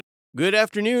Good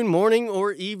afternoon, morning,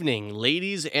 or evening,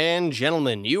 ladies and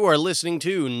gentlemen. You are listening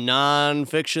to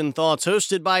Nonfiction Thoughts,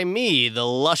 hosted by me, the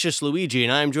luscious Luigi,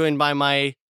 and I'm joined by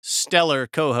my stellar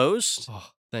co-host.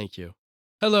 Oh, thank you.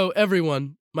 Hello,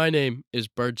 everyone. My name is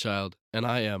Birdchild, and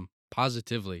I am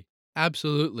positively,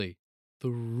 absolutely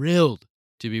thrilled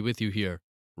to be with you here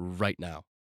right now.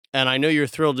 And I know you're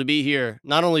thrilled to be here,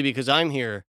 not only because I'm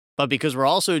here, but because we're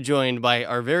also joined by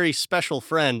our very special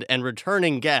friend and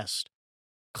returning guest,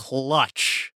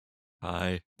 Clutch.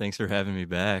 Hi, thanks for having me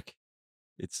back.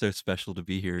 It's so special to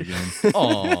be here again.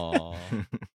 Aww.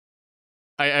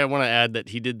 I want to add that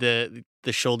he did the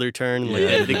shoulder turn, like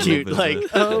Yeah, the a cute, little bit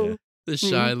like, of a- oh, The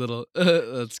shy little,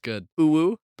 that's good. ooh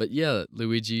woo. But yeah,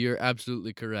 Luigi, you're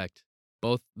absolutely correct.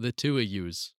 Both the two of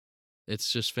yous.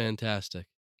 It's just fantastic.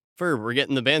 We're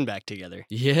getting the band back together.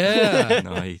 Yeah.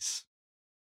 Nice.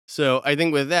 So I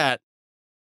think with that,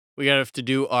 we gotta have to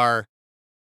do our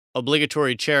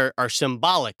obligatory chair, our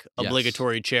symbolic Yes.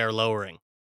 obligatory chair lowering.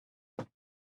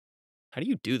 How do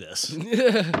you do this?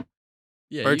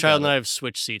 Yeah, you Birdchild got and it. I have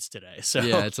switched seats today, so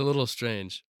Yeah, it's a little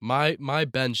strange. My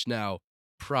bench now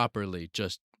properly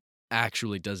just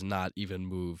actually does not even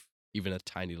move even a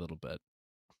tiny little bit.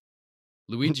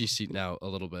 Luigi's seat now a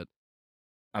little bit.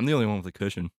 I'm the only one with a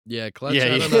cushion. Yeah, Clutch, Yeah,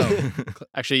 I yeah. don't know.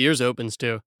 Actually yours opens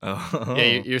too. Oh,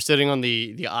 Yeah, you're sitting on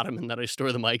the ottoman that I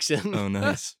store the mics in. oh,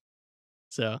 nice.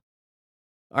 So,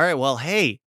 all right. Well,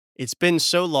 hey, it's been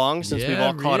so long since we've Yeah,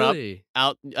 all caught up really.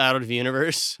 out of the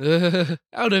universe.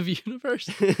 Out of universe.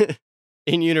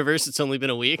 In universe, it's only been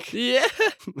a week. Yeah.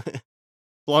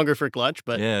 Longer for Clutch,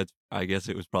 but Yeah, I guess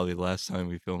it was probably the last time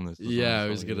we filmed this. Yeah, I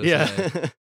was gonna yeah.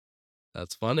 say.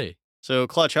 That's funny. So,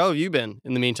 Clutch, how have you been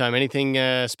in the meantime? Anything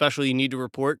special you need to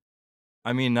report?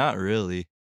 I mean, not really.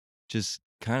 Just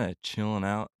kind of chilling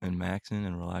out and maxing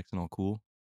and relaxing, all cool.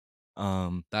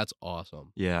 That's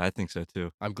awesome. Yeah, I think so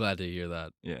too. I'm glad to hear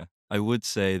that. Yeah, I would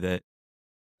say that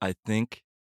I think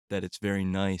that it's very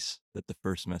nice that the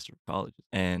first semester of college,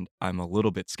 and I'm a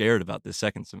little bit scared about the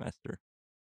second semester.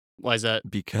 Why is that?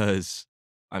 Because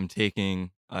I'm taking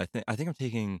I think I'm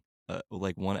taking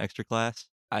like one extra class.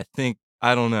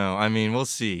 I don't know. I mean, we'll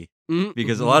see.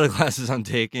 Because a lot of classes I'm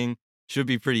taking should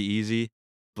be pretty easy,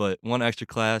 but one extra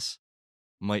class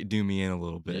might do me in a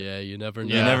little bit. Yeah, you never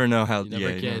know. You never know how. You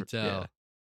never yeah, can tell. Yeah.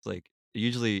 It's like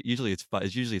usually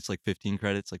it's like 15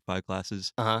 credits, like 5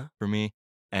 classes Uh-huh. for me,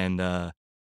 and I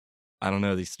don't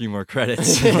know, these 3 more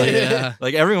credits. Yeah.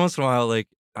 Like every once in a while, like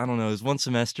I don't know, it was one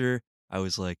semester I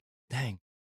was like, dang,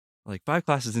 like 5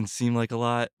 classes didn't seem like a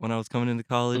lot when I was coming into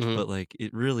college, Mhm. but like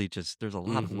it really just there's a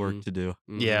lot of work Mhm. to do,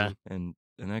 Yeah. and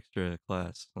an extra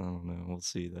class. I don't know. We'll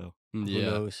see though. Who Yeah.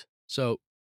 knows? So,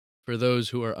 for those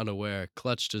who are unaware,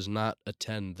 Clutch does not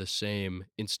attend the same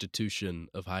institution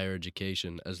of higher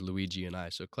education as Luigi and I.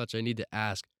 So, Clutch, I need to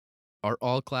ask, are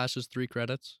all classes 3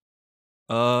 credits?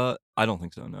 I don't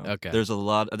think so. No. Okay. There's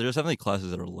definitely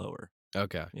classes that are lower.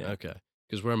 Okay. Yeah. Okay.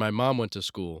 Because where my mom went to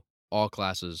school, all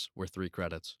classes were 3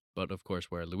 credits. But of course,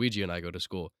 where Luigi and I go to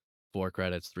school, 4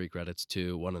 credits, 3 credits,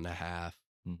 2, 1.5,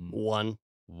 Mhm. 1.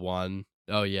 1.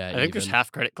 Oh, yeah. I think there's even.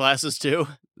 half credit classes too.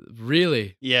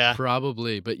 Really? Yeah.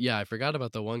 Probably. But yeah, I forgot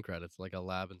about the 1 credits, like a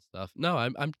lab and stuff. No,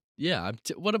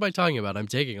 what am I talking about? I'm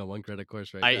taking a 1 credit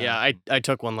course right now. I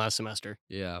took one last semester.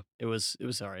 Yeah. It was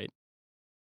all right.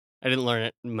 I didn't learn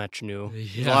it much new.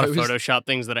 There's a Yeah, lot of it was- Photoshop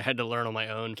things that I had to learn on my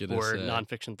own Gonna for say.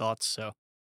 nonfiction thoughts. So,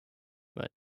 but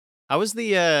how was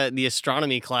the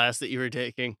astronomy class that you were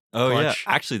taking? Oh yeah, Clutch?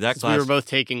 actually that 'Cause class we were both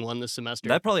taking one this semester.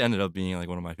 that probably ended up being like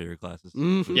one of my favorite classes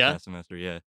Mhm. this Yeah? past semester.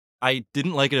 Yeah, I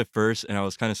didn't like it at first, and I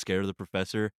was kind of scared of the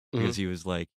professor because he was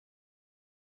like,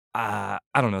 I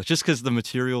don't know, just because the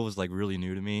material was like really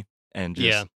new to me, and just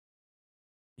Yeah.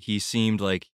 he seemed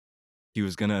like he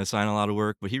was gonna assign a lot of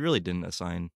work, but he really didn't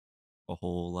assign a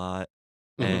whole lot.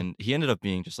 Mhm. And he ended up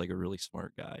being just like a really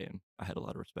smart guy, and I had a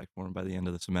lot of respect for him by the end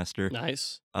of the semester.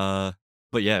 Nice.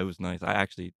 But yeah, it was nice. I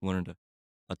actually learned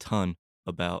a ton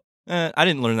about. I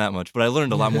didn't learn that much, but I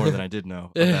learned a lot more than I did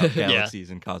know about Yeah. galaxies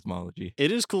and cosmology.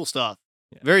 It is cool stuff.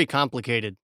 Yeah. Very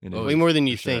complicated. It Oh, Way is, more than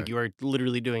you for think. sure. You are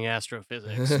literally doing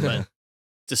astrophysics, but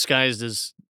disguised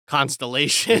as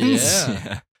constellations. Yeah.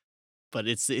 yeah, But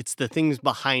it's the things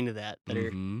behind that are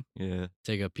Mhm. yeah.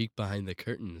 Take a peek behind the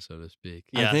curtain, so to speak.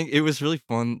 Yeah. I think it was really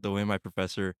fun the way my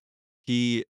professor,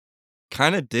 he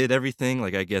kind of did everything,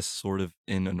 like I guess sort of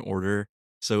in an order.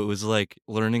 So it was like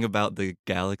learning about the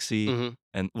galaxy Mhm.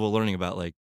 and learning about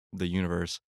like the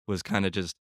universe was kind of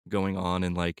just going on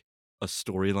in like a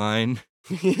storyline.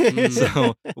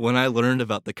 So when I learned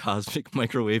about the cosmic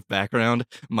microwave background,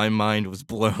 my mind was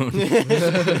blown.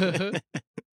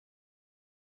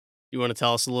 You want to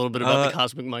tell us a little bit about the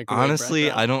cosmic microwave? Honestly,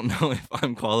 background? I don't know if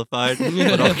I'm qualified,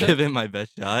 but I'll give it my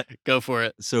best shot. Go for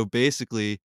it. So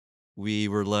basically, we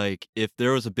were like, if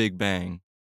there was a Big Bang,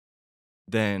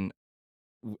 then,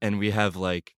 and we have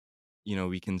like,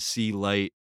 we can see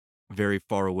light very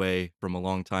far away from a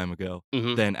long time ago,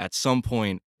 Mhm. then at some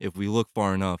point, if we look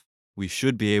far enough, we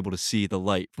should be able to see the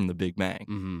light from the Big Bang.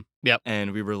 Mm-hmm. Yep.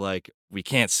 And we were like, we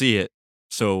can't see it.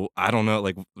 So I don't know,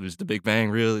 like, was the Big Bang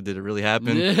really? Did it really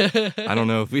happen? I don't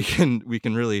know if we can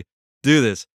really do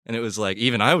this. And it was like,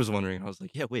 even I was wondering. I was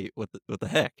like, yeah, wait, what the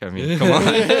heck? I mean, come on.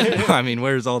 I mean,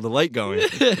 where's all the light going?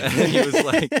 And he was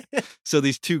like, so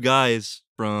these two guys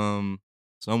from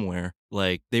somewhere,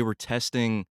 like, they were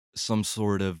testing some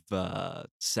sort of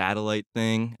satellite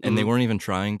thing, and they Mhm. weren't even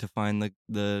trying to find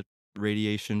the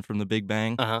radiation from the Big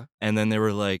Bang. Uh-huh. And then they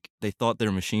were like, they thought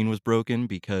their machine was broken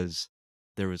because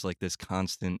there was like this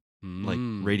constant like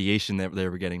radiation that they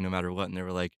were getting no matter what, and they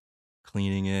were like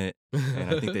cleaning it, and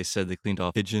I think they said they cleaned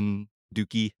off pigeon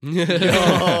dookie,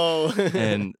 No.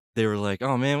 and they were like,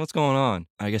 oh man, what's going on?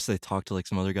 I guess they talked to like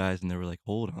some other guys, and they were like,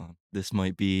 hold on, this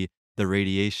might be the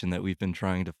radiation that we've been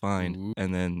trying to find. Ooh.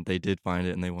 And then they did find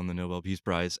it, and they won the Nobel Peace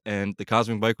Prize. And the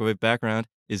cosmic microwave background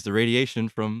is the radiation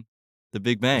from the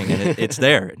Big Bang, and it's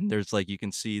there. And there's like, you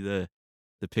can see the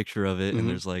picture of it, Mhm. and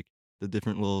there's like the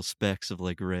different little specks of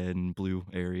like red and blue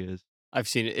areas. I've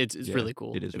seen it. It's Yeah, really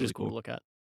cool. it is It really is cool to cool. look at.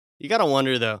 You gotta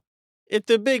wonder though, if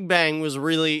the Big Bang was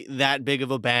really that big of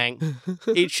a bang,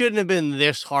 it shouldn't have been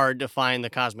this hard to find the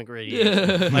cosmic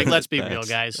radiation. Like, let's be real,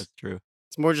 guys. That's true.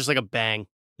 It's more just like a bang.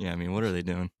 Yeah, I mean, what are they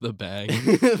doing? The bang.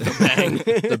 The bang.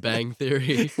 The bang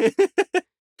theory.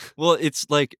 Well, it's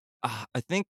like, I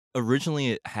think originally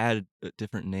it had a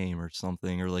different name or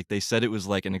something, or like they said it was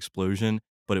like an explosion,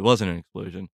 but it wasn't an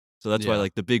explosion. So that's why Yeah.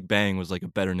 like the Big Bang was like a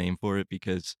better name for it,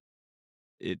 because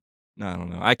I don't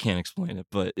know, I can't explain it,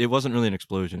 but it wasn't really an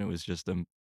explosion. It was just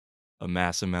a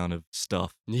mass amount of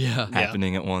stuff Yeah.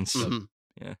 happening at once. Mhm.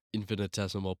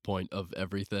 Infinitesimal point of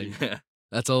everything. Yeah.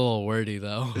 That's a little wordy,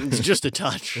 though. It's just a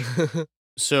touch.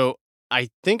 So I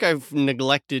think I've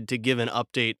neglected to give an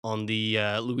update on the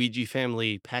Luigi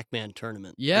family Pac-Man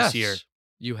tournament Yes, this year.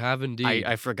 you have indeed.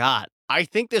 I forgot. I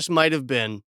think this might have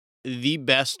been the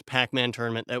best Pac-Man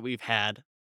tournament that we've had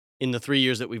in the 3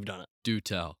 years that we've done it. Do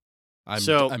tell.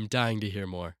 So- I'm dying to hear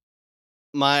more.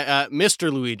 My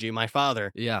Mr. Luigi, my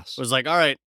father, Yes. was like, all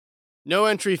right, no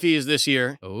entry fees this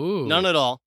year. Ooh. None at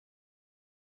all.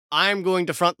 I'm going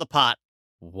to front the pot.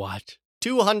 What?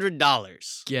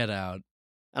 $200. Get out.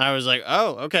 And I was like,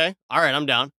 oh, okay. All right, I'm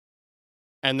down.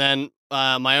 And then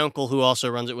my uncle, who also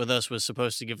runs it with us, was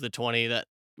supposed to give the 20 that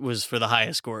was for the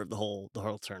highest score of the whole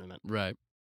tournament. Right.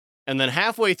 And then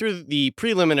halfway through the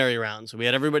preliminary rounds, we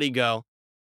had everybody go.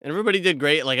 And everybody did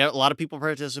great. Like, a lot of people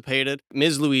participated.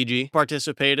 Ms. Luigi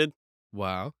participated.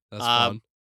 Wow. That's Uh, fun.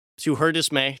 To her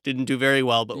dismay, didn't do very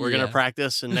well, but we're going Yeah. to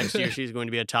practice. And next year, she's going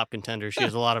to be a top contender. She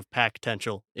has a lot of pack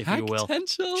potential, if you will.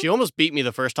 Potential? She almost beat me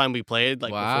the first time we played.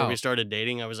 Like, before Wow. we started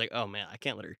dating, I was like, oh, man, I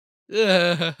can't let her.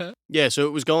 Yeah. Yeah, so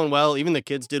it was going well. Even the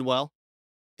kids did well.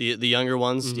 The younger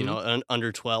ones, Mhm.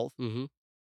 under 12. Mm-hmm.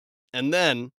 And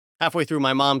then halfway through,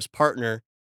 my mom's partner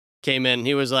came in.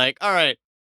 He was like, all right,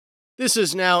 this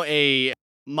is now a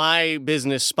my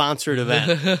business sponsored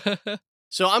event.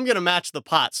 So I'm going to match the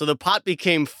pot. So the pot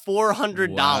became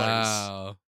 $400.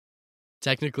 Wow.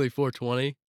 Technically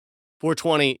 420.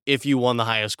 $420 if you won the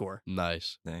highest score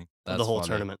Nice. Dang. That's of the whole funny.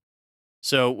 tournament.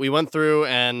 So we went through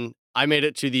and I made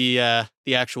it to the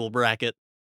actual bracket.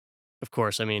 Of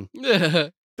course, I mean,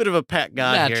 bit of a pet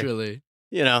god here. Naturally.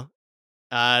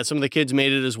 Some of the kids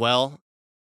made it as well.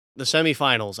 The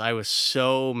semifinals, I was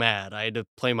so mad. I had to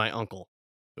play my uncle.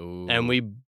 Ooh. And we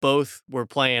both were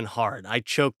playing hard. I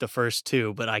choked the first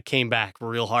two, but I came back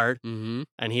real hard. Mm-hmm.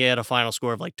 And he had a final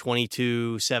score of like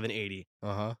 22,780.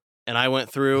 Uh-huh. And I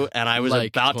went through and I was like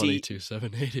about to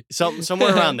 22,780.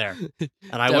 somewhere around there.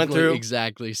 And I went through.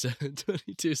 Exactly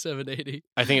 22,780.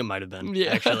 I think it might have been,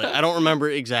 Yeah. actually. I don't remember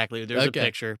exactly. There's Okay. a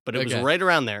picture, but it was Okay. right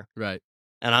around there. Right.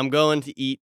 And I'm going to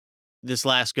eat this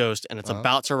last ghost and it's Uh-huh.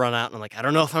 about to run out. And I'm like, I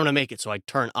don't know if I'm going to make it. So I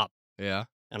turn up Yeah.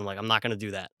 and I'm like, I'm not going to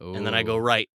do that. And then I go Ooh.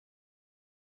 right.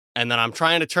 And then I'm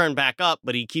trying to turn back up,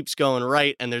 but he keeps going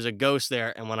right. And there's a ghost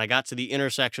there. And when I got to the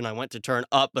intersection, I went to turn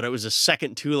up, but it was a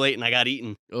second too late and I got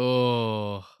eaten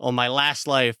Oh. on my last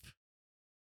life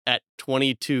at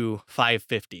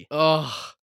 22,550.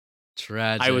 Oh.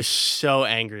 Tragic. I was so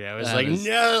angry. I was That like, is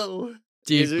no. It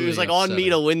deeply was like on me to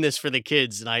upsetting. win this for the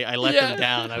kids. And I let Yeah. them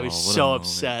down. I was Oh, what a so moment.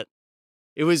 upset.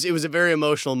 It was a very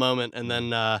emotional moment. And then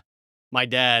my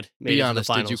dad made Be it honest,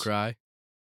 to the did finals. you cry?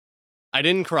 I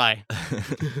didn't cry.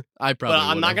 I probably But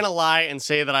I'm not would've. going to lie and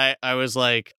say that I was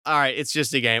like, all right, it's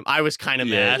just a game. I was kind of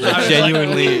Yeah, mad. like, I was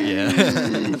genuinely,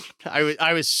 yeah.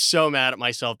 I was so mad at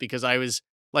myself because I was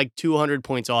like 200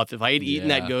 points off. If I had eaten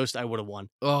that Yeah. ghost, I would have won.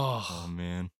 Oh, Oh,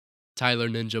 man. Tyler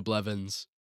Ninja Blevins.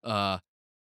 I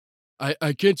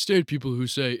can't stand people who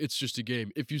say it's just a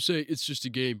game. If you say it's just a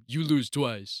game, you lose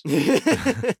twice.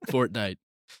 Fortnite.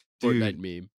 Dude. Fortnite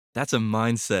meme. That's a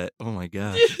mindset. Oh, my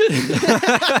gosh.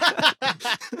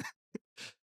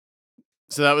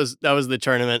 So that was the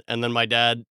tournament, and then my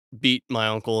dad beat my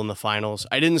uncle in the finals.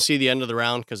 I didn't see the end of the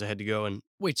round because I had to go and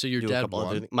Wait, so your do a dad couple other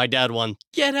won? things. My dad won.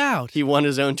 Get out. He won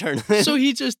his own tournament. So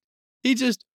he just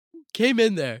came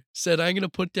in there, said, I'm going to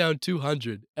put down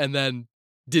 200, and then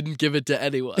didn't give it to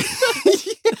anyone.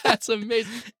 That's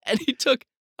amazing. And he took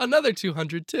another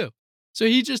 200 too. So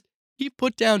he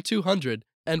put down 200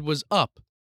 and was up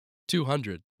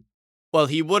 200. Well,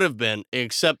 he would have been,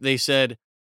 except they said,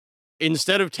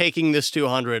 instead of taking this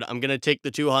 200, I'm going to take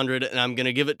the 200 and I'm going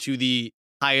to give it to the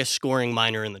highest scoring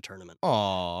miner in the tournament.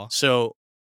 Aw. So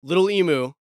Little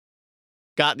Emu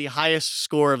got the highest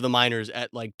score of the miners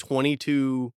at like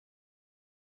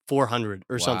 22,400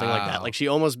 or something like that. Wow. Like she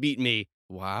almost beat me.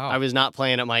 Wow. I was not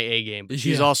playing at my A game, but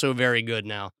she's Yeah. also very good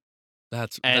now.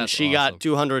 That's She awesome. got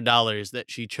 $200 that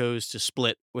she chose to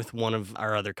split with one of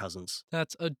our other cousins.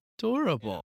 That's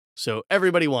adorable. So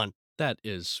everybody won. That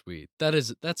is sweet.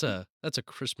 That's a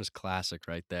Christmas classic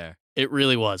right there. It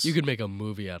really was. You could make a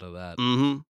movie out of that.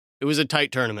 Mm-hmm. It was a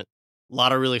tight tournament. A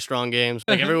lot of really strong games.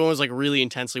 Like everyone was like really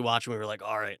intensely watching. We were like,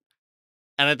 all right.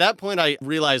 And at that point, I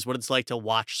realized what it's like to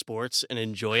watch sports and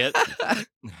enjoy it.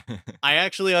 I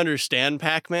actually understand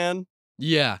Pac-Man,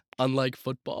 Yeah, unlike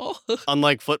football.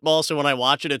 unlike football. So when I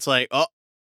watch it, it's like, oh,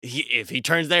 if he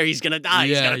turns there, he's going to die.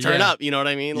 He's Yeah, going to turn yeah. up. You know what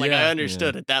I mean? Like Yeah. I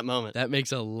understood at that moment. That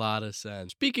makes a lot of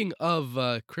sense. Speaking of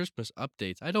Christmas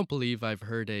updates, I don't believe I've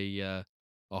heard a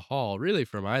haul really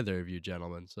from either of you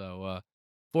gentlemen. So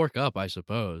fork up, I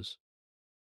suppose.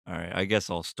 All right, I guess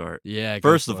I'll start. Yeah. Go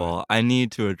First of for it. all, I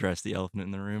need to address the elephant in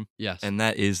the room, Yes. and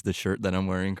that is the shirt that I'm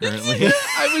wearing currently.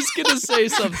 I was gonna say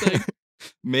something.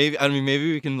 Maybe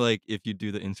we can, like, if you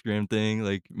do the Instagram thing,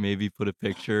 like, maybe put a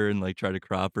picture and, like, try to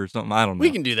crop or something. I don't know.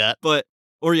 We can do that. But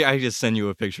or yeah, I just send you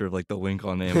a picture of like the link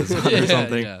on Amazon or Yeah,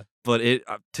 something. yeah. But it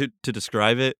to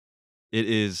describe it, it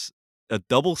is a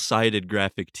double-sided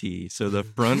graphic tee. So the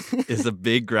front is a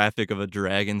big graphic of a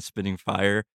dragon spitting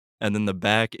fire, and then the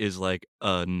back is like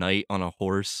a knight on a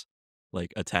horse,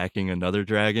 like attacking another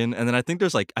dragon. And then I think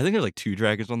there's like two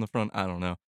dragons on the front. I don't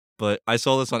know. But I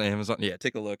saw this on Amazon. Yeah,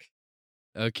 take a look.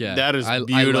 Okay. That is I like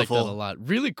beautiful. that a lot.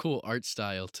 Really cool art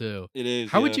style too. It is.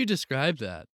 How would you describe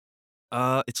that?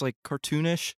 It's like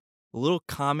cartoonish, a little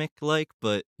comic-like,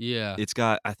 but Yeah. it's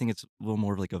got. I think it's a little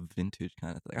more of like a vintage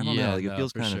kind of thing. I don't know. Like it no,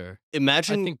 feels for kind of. sure.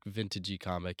 Imagine, I think vintagey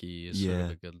comic-y is sort of Yeah.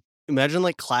 a good. imagine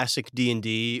like classic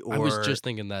D&D or I was just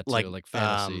thinking that too, like,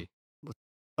 fantasy.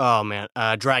 oh man,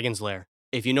 Dragon's Lair.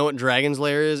 If you know what Dragon's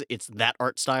Lair is, it's that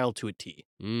art style to a T.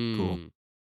 Cool. Mm.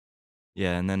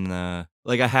 Yeah, and then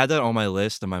like I had that on my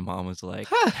list, and my mom was like,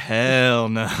 "Hell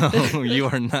no, you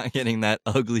are not getting that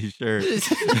ugly shirt."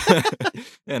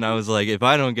 And I was like, "If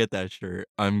I don't get that shirt,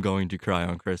 I'm going to cry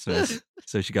on Christmas."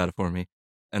 So she got it for me,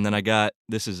 and then I got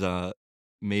this is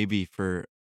maybe for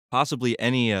possibly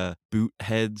any boot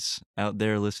heads out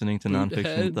there listening to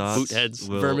Nonfiction Bootheads. Thoughts. Bootheads.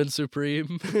 will- Vermin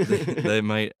Supreme. they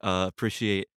might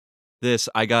appreciate this.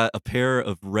 I got a pair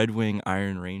of Red Wing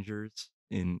Iron Rangers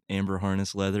in amber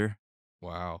harness leather.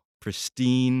 Wow.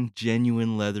 Pristine,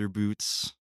 genuine leather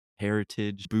boots.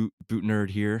 Heritage boot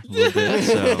nerd here a little bit.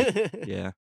 So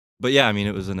yeah, but yeah, I mean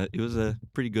it was a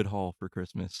pretty good haul for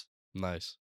Christmas.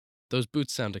 Nice. Those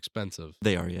boots sound expensive.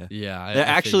 They are, yeah. Yeah. I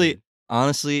Actually, figured.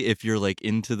 honestly, if you're like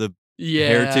into the Yeah.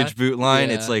 heritage boot line,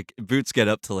 yeah. it's like boots get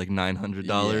up to like $900.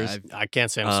 Yeah, I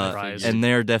can't say I'm surprised. And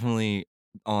they're definitely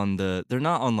they're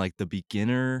not on like the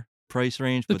beginner price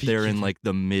range, The but they're in beginner. like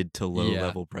the mid to low Yeah.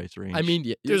 level price range. I mean,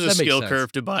 yeah, There's a that makes skill sense.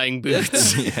 curve to buying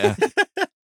boots. Yeah.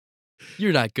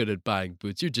 You're not good at buying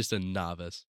boots. You're just a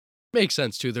novice. Makes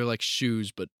sense too. They're like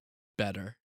shoes, but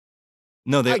better.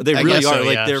 No, they I really guess are. so,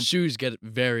 Like yeah. they're Shoes get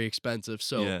very expensive,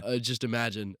 so Yeah. just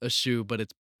imagine a shoe, but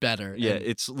it's better. yeah, and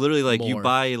it's literally like you more.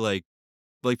 buy like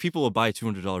people will buy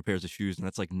 $200 pairs of shoes, and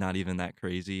that's like not even that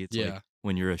crazy. It's Yeah. like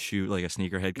when you're a shoe like a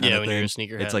sneakerhead kind Yeah, of when thing. you're a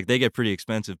sneakerhead. It's like they get pretty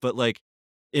expensive, but like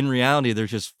in reality, they're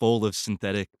just full of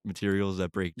synthetic materials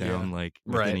that break down like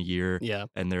within Right. a year, yeah.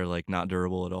 and they're like not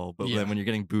durable at all. But Yeah. then when you're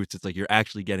getting boots, it's like you're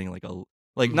actually getting like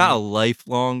not a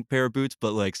lifelong pair of boots,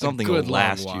 but like something good will long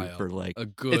last you while. for like A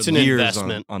good It's an years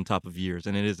investment. on top of years,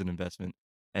 and it is an investment.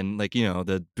 And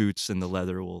the boots and the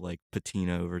leather will like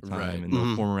patina over time, Right. and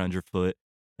they'll form around your foot,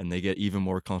 and they get even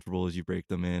more comfortable as you break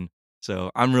them in.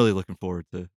 So I'm really looking forward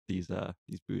to these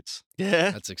boots.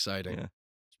 Yeah. That's exciting. Yeah.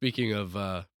 Speaking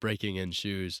of breaking in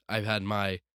shoes, I've had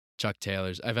my Chuck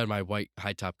Taylors. I've had my white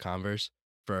high top Converse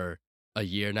for a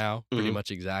year now, pretty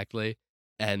much exactly.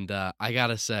 And I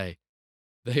gotta say,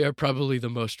 they are probably the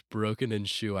most broken in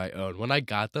shoe I own. When I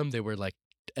got them, they were like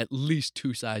at least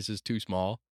 2 sizes too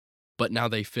small, but now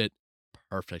they fit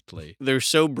perfectly. They're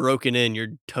so broken in, your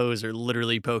toes are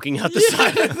literally poking out the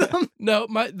side of them. No,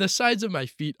 the sides of my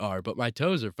feet are, but my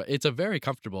toes are. It's a very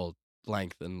comfortable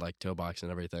length and like toe box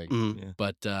and everything. Yeah.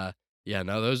 But yeah,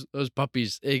 no, those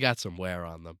puppies, they got some wear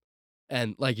on them.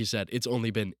 And like you said, it's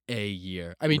only been a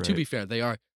year. I mean, to Right. be fair, they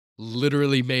are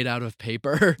literally made out of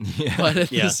paper, Yeah. but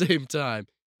at Yeah. the same time,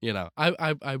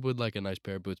 I would like a nice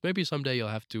pair of boots. Maybe someday you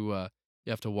have to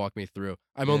walk me through.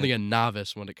 I'm Yeah. only a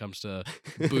novice when it comes to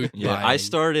boot Yeah, buying.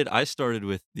 I started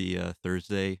with the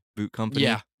Thursday Boot Company.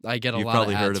 Yeah, I get a You've lot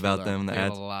probably of heard ads for about them. them, the I get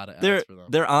ads. a lot of ads They're for them.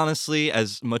 they're honestly,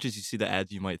 as much as you see the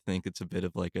ads, you might think it's a bit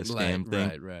of like a scam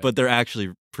thing. Right. But they're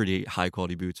actually pretty high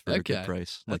quality boots for a good Okay.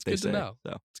 price, That's like they good to say. know.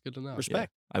 So It's good to know.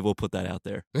 Respect. I will put that out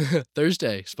there.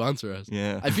 Thursday, sponsor us.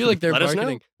 Yeah. I feel like their Let us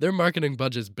know. marketing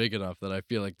budget's big enough that I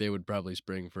feel like they would probably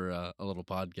spring for a little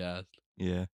podcast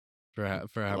Yeah. for how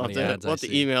We'll many have ads to, we'll I have to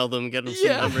see. email them, get them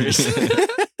Yeah. some numbers.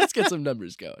 Let's get some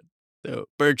numbers going. So,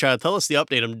 Birdchild, tell us the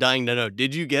update. I'm dying to know.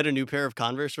 Did you get a new pair of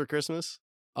Converse for Christmas?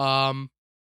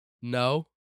 No,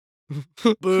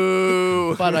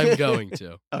 Boo! but I'm going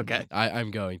to. Okay.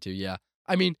 I'm going to. Yeah.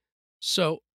 I mean,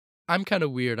 so I'm kind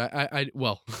of weird.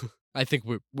 Well, I think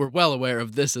we're well aware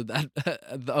of this and that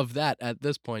of that at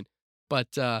this point,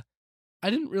 but I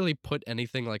didn't really put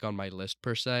anything like on my list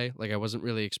per se. Like I wasn't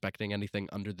really expecting anything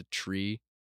under the tree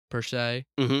per se.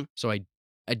 Mhm. So I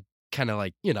kind of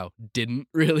like, didn't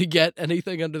really get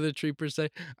anything under the tree per se.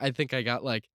 I think I got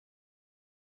like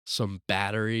some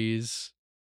batteries.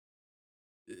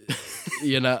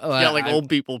 Yeah, like old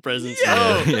people presents. Yeah.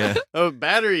 Oh, Yeah. oh,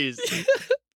 batteries.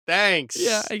 Thanks.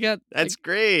 Yeah, I got That's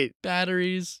great.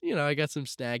 batteries. I got some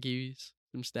snacky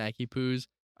poos.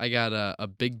 I got a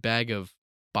big bag of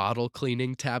bottle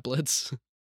cleaning tablets.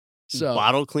 So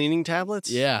Bottle cleaning tablets?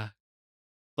 yeah,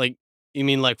 Like, you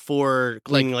mean like for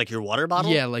cleaning like your water bottle?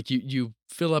 yeah, like you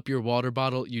fill up your water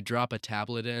bottle, you drop a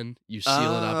tablet in, you seal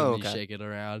it up, Oh, and you okay. shake it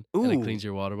around, and it Ooh. cleans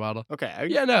your water bottle. Okay.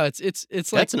 Yeah, no, it's like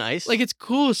That's nice. like it's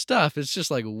cool stuff. It's just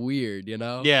like weird,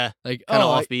 yeah, Like kind of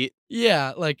oh, offbeat.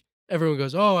 yeah, like everyone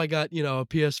goes, oh, I got a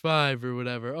PS5 or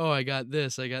whatever. Oh, I got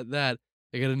this, I got that,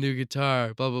 I got a new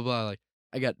guitar, blah blah blah. Like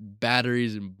I got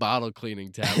batteries and bottle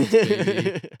cleaning tablets,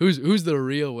 baby. Who's the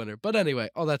real winner? But anyway,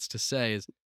 all that's to say is,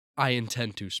 I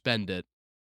intend to spend it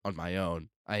on my own.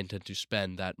 I intend to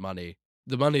spend that money,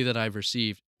 the money that I've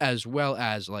received, as well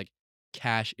as like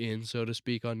cash in, so to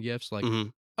speak, on gifts. Like,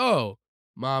 Mhm. oh,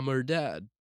 mom or dad,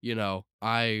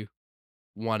 I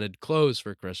wanted clothes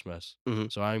for Christmas,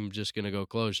 Mhm. so I'm just gonna go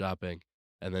clothes shopping,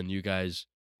 and then you guys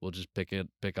will just pick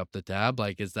up the tab.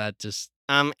 Like, is that just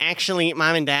Actually,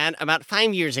 Mom and Dad, about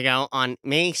 5 years ago on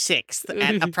May 6th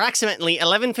at approximately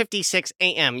 11:56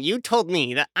 a.m., you told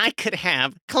me that I could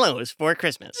have clothes for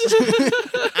Christmas.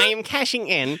 I am cashing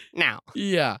in now.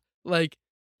 yeah, like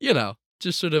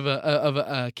just sort of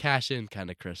a cash in kind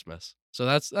of Christmas. So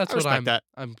that's I what respect that.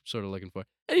 I'm sort of looking for.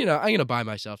 And I'm gonna buy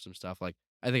myself some stuff. Like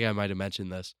I think I might have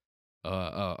mentioned this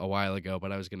a while ago,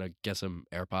 but I was gonna get some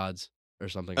AirPods or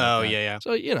something like Oh, that. yeah.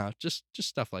 So just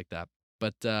stuff like that.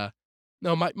 But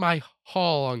no, my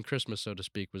haul on Christmas, so to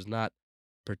speak, was not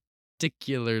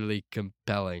particularly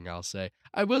compelling. I'll say.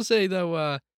 I will say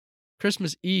though,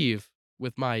 Christmas Eve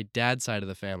with my dad's side of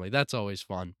the family, that's always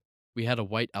fun. We had a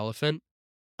white elephant.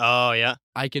 Oh, yeah.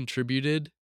 I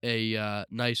contributed a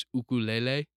nice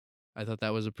ukulele. I thought that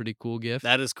was a pretty cool gift.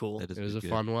 That is cool. That is It was a good.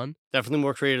 fun one. Definitely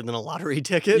more creative than a lottery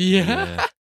ticket. Yeah.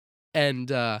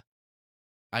 And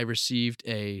I received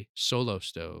a solo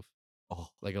stove, Oh,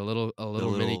 like a little the mini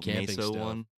little camping Meso stove.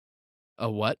 one. A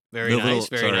what? Very The nice. little-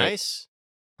 Very sorry. nice.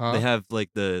 Huh? They have like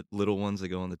the little ones that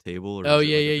go on the table. Or Oh is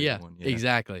it, yeah, like, a yeah, big yeah. one?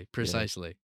 Exactly.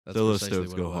 Precisely. That's Solo precisely stoves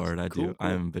what go it was. hard. I Cool, do. cool.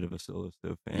 I'm a bit of a solo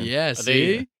stove fan. Yeah. Are See,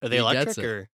 they He gets electric it.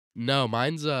 or? No,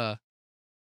 mine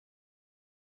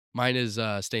is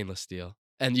stainless steel,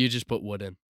 and you just put wood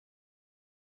in.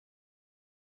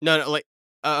 No, like,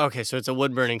 okay, so it's a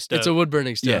wood burning stove. It's a wood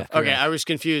burning stove. Yeah. Okay, correct. I was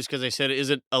confused because I said, "Is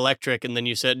it electric?" And then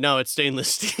you said, "No, it's stainless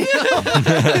steel."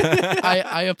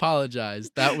 I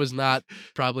apologize. That was not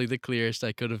probably the clearest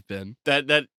I could have been.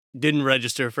 that didn't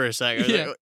register for a second. I was Yeah.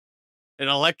 like, an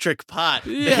electric pot.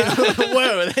 Yeah.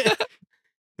 Whoa.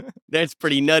 That's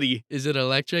pretty nutty. Is it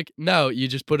electric? No, you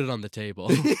just put it on the table.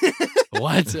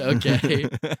 What? Okay.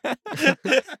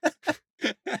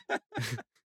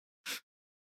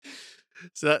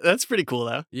 So that's pretty cool,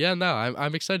 though. Yeah, no,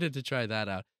 I'm excited to try that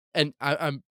out. And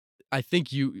I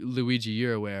think you, Luigi,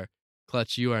 you're aware.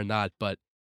 Clutch, you are not. But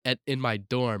in my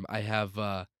dorm, I have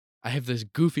this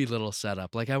goofy little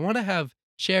setup. Like I want to have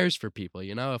chairs for people.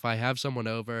 You know, if I have someone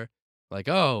over, like,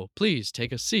 oh, please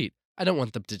take a seat. I don't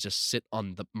want them to just sit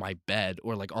on my bed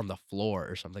or like on the floor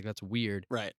or something. That's weird.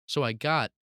 Right. So I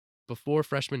got, before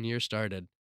freshman year started,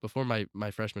 before my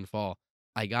freshman fall,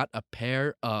 I got a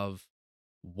pair of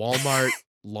Walmart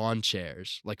lawn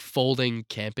chairs, like folding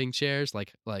camping chairs,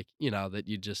 like that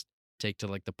you just take to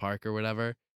like the park or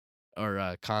whatever, or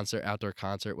a concert, outdoor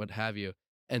concert, what have you.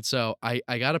 And so I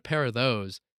got a pair of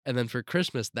those, and then for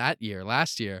Christmas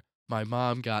last year, my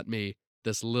mom got me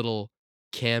this little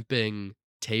camping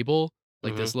table,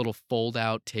 like this little fold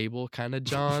out table kind of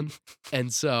John.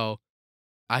 And so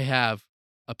I have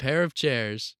a pair of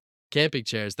chairs, camping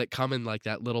chairs that come in like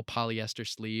that little polyester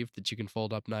sleeve that you can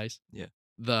fold up nice. Yeah.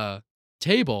 The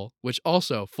table, which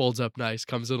also folds up nice,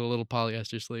 comes in a little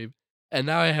polyester sleeve. And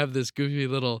now I have this goofy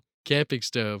little camping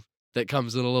stove that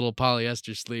comes in a little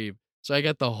polyester sleeve. So I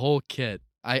got the whole kit.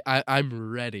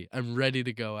 I'm ready. I'm ready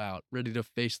to go out, ready to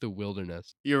face the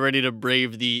wilderness. You're ready to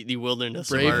brave the wilderness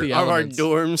Brave of the our elements.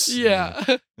 dorms. Yeah.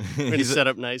 We're gonna set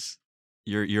up nice.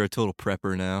 You're a total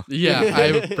prepper now. Yeah,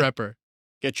 I'm a prepper.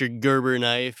 Get your Gerber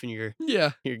knife and your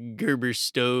Yeah. Gerber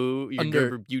stove, your Under-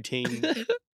 Gerber butane.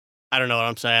 I don't know what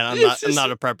I'm saying. I'm It's not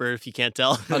just- a prepper if you can't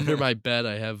tell. Under my bed,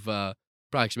 I have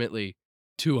approximately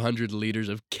 200 liters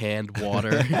of canned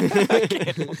water.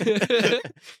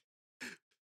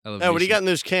 I love Hey, me what do you some got in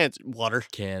those cans? Water.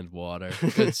 canned water.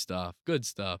 Good stuff. Good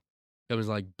stuff. Comes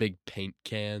in like big paint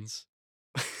cans.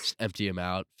 Just empty them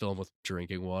out, fill them with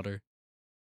drinking water.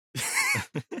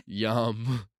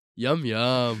 Yum. Yum,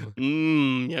 yum.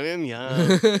 Mmm, yum, yum,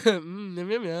 yum.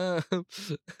 Yum, yum,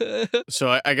 yum.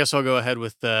 So I guess I'll go ahead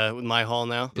with my haul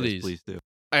now. Please. Yes, please do.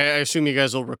 I assume you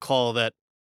guys will recall that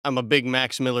I'm a big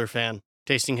Max Miller fan.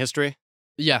 Tasting History.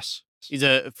 Yes. He's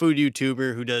a food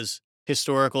YouTuber who does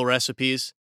historical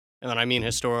recipes. And when I mean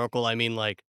historical, I mean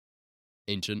like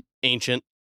Ancient.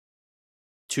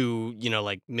 to,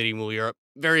 like medieval Europe.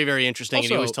 Very, very interesting. And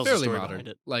he always Also, tells a fairly story modern. behind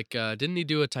it. Like, didn't he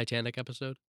do a Titanic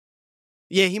episode?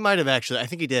 Yeah, he might have actually. I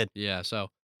think he did. Yeah, so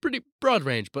pretty broad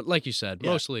range, but like you said,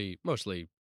 Yeah. mostly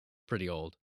pretty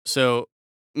old. So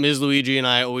Ms. Luigi and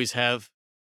I always have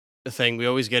a thing. We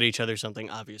always get each other something,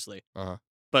 obviously. Uh-huh.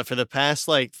 But for the past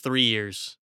 3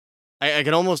 years, I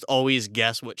can almost always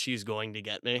guess what she's going to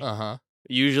get me. Uh-huh.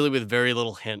 Usually with very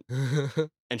little hint.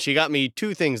 And she got me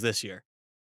 2 things this year.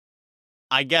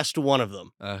 I guessed one of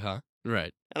them. Uh-huh.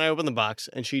 Right. And I opened the box,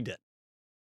 and she did.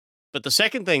 But the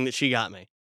second thing that she got me,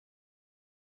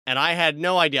 and I had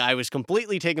no idea, I was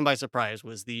completely taken by surprise,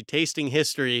 was the Tasting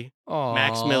History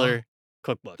Max Aw, Miller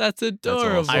cookbook. That's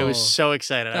adorable. awesome. I was so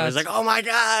excited. I was like, oh my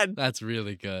God. That's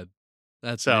really good.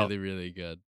 That's So- really, really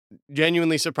good.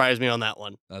 Genuinely surprised me on that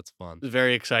one. That's fun. I was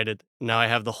very excited. Now I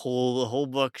have the whole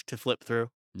book to flip through.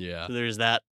 Yeah. So there's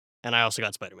that. And I also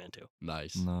got Spider-Man 2.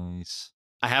 Nice. Nice.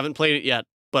 I haven't played it yet,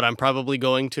 but I'm probably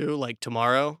going to,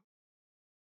 tomorrow.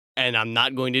 And I'm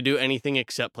not going to do anything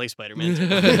except play Spider-Man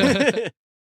 2.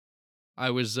 I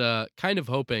was kind of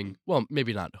hoping, well,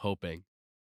 maybe not hoping.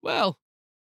 Well,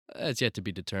 that's yet to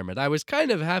be determined. I was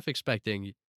kind of half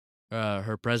expecting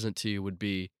her present to you would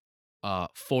be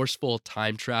forceful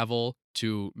time travel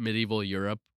to medieval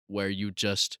Europe where you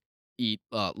just eat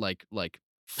like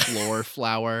floor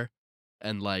flour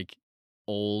and like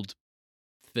old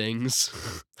things.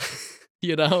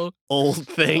 You know? Old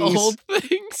things. Old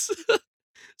things.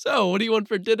 So, what do you want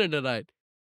for dinner tonight?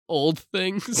 Old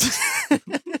things.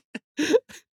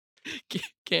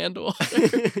 Canned water.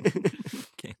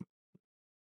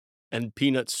 And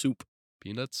peanut soup.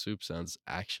 Peanut soup sounds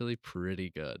actually pretty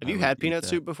good. Have you would had eat peanut that.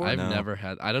 soup before? I've No. never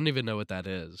had. I don't even know what that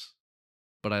is.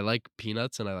 But I like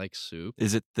peanuts and I like soup.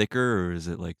 Is it thicker or is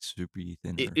it like soupy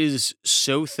thinner? It is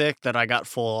so thick that I got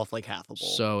full off half a bowl.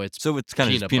 So it's So it's kind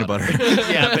of just peanut peanut butter.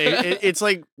 butter. Yeah, but it's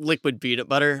like liquid peanut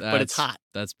butter, but it's That's- hot.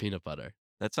 that's peanut butter.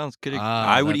 That sounds good. Ah,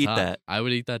 I would that's eat hot. that. I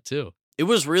would eat that too. It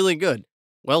was really good.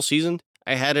 Well seasoned.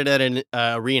 I had it at a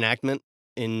reenactment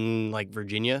in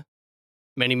Virginia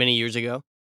many, many years ago.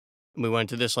 And we went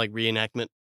to this reenactment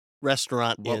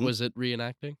restaurant What in. was it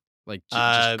reenacting? Like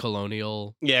Uh, just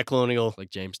colonial, Yeah, colonial. like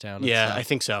Jamestown. And Yeah, stuff? I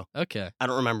think so. Okay. I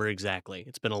don't remember exactly.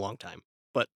 It's been a long time.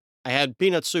 But I had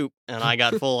peanut soup and I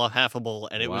got full off half a bowl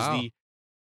and it was Wow. the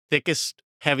thickest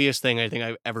heaviest thing I think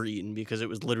I've ever eaten because it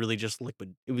was literally just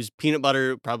liquid. It was peanut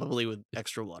butter, probably with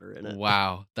extra water in it.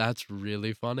 Wow, that's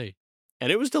really funny.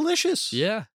 And it was delicious.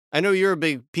 Yeah. I know you're a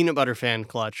big peanut butter fan,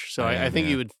 Clutch, so I think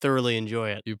yeah. you would thoroughly enjoy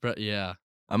it. Yeah.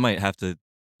 I might have to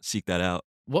seek that out.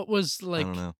 What was I like?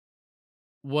 don't know.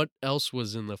 What else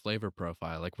was in the flavor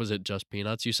profile? Like, was it just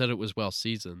peanuts? You said it was well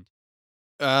seasoned.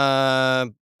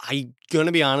 I'm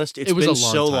gonna be honest. It was been a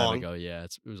long so time long ago. Yeah,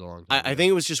 it was a long time. I ago. think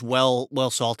it was just well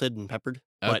salted and peppered.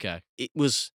 But Okay. it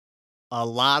was a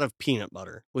lot of peanut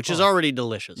butter, which is Huh. already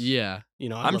delicious. Yeah. You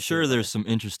know, I I'm love sure peanut there's butter.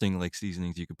 some interesting like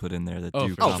seasonings you could put in there that Oh,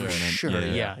 do for Oh, for complement. sure.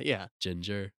 Yeah.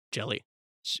 Ginger. Jelly.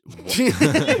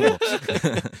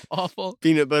 Awful.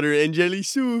 Peanut butter and jelly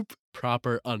soup.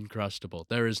 Proper uncrustable.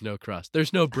 There is no crust.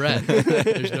 There's no bread.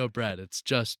 There's no bread. It's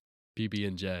just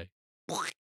PB&J.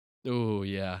 Oh,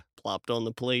 yeah. Plopped on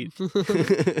the plate.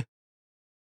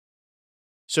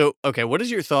 So, okay, what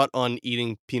is your thought on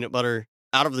eating peanut butter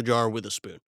out of the jar with a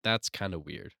spoon? That's kind of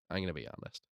weird. I'm going to be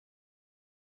honest.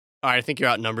 All right, I think you're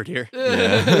outnumbered here.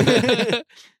 Yeah.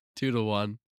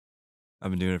 2-1. I've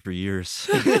been doing it for years.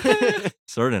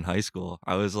 Started in high school.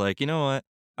 I was like, you know what?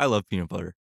 I love peanut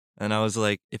butter. And I was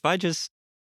like, if I just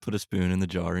put a spoon in the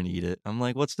jar and eat it, I'm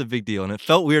like, what's the big deal? And it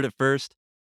felt weird at first,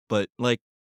 but like,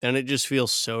 And it just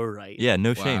feels so right. yeah,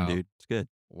 no shame, Wow. dude. It's good.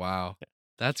 Wow.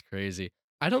 That's crazy.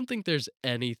 I don't think there's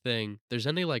any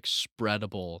like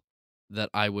spreadable that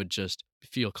I would just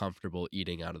feel comfortable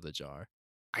eating out of the jar.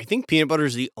 I think peanut butter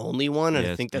is the only one, and I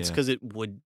Yes, think that's yeah. because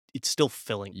it's still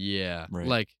filling. Yeah. Right.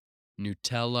 Like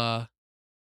Nutella,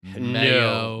 No.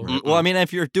 Mayo. Mm-mm. Well, I mean,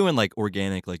 if you're doing like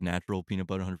organic, like natural peanut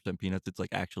butter, 100% peanuts, it's like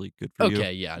actually good for you.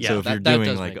 Okay, yeah. Yeah, So if that- you're that doing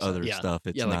does like make other sense. Yeah. stuff,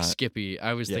 it's Yeah, like not. Skippy.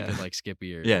 I was Yeah. thinking like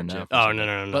Skippy or Yeah, or no. Jif or Oh, something.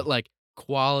 no. But like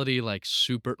quality, like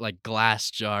super, like glass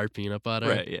jar peanut butter.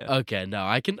 Right, yeah. Okay, no,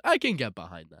 I can get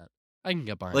behind that. I can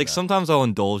get behind Like that. sometimes I'll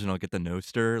indulge and I'll get the no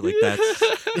stir. Like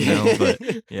that's, but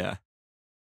yeah.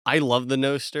 I love the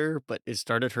no stir, but it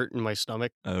started hurting my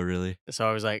stomach. Oh, really? So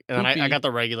I was like, and then I Poopy. got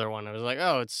the regular one. I was like,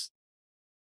 oh,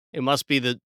 it must be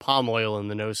the palm oil in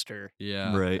the no stir.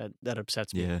 Yeah. Right. That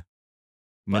upsets me. Yeah.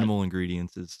 Minimal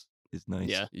ingredients is nice.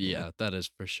 Yeah. Yeah, that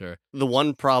is for sure. The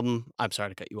one problem, I'm sorry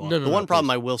to cut you off. No, the no, one problem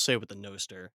please. I will say with the no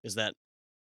stir is that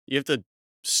you have to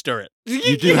stir it.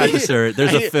 You do have to stir it.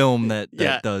 There's a film that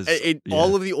does.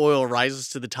 All of the oil rises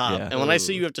to the top. Yeah. And when I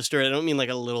say Ooh. you have to stir it, I don't mean like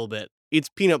a little bit. It's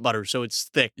peanut butter, so it's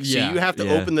thick. So Yeah. you have to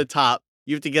Yeah. open the top.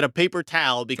 You have to get a paper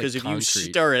towel because if you concrete.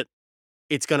 stir it,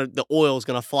 the oil is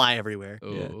gonna fly everywhere.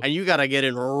 Ooh. And you gotta get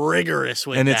in rigorous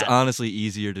with And that. it's honestly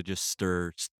easier to just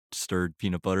stirred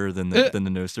peanut butter than the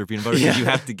no stir peanut butter because you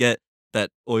have to get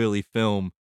that oily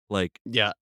film like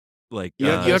Yeah. like You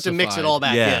have to mix it all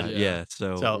back yeah, in. yeah.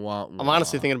 So, So, Wah, I'm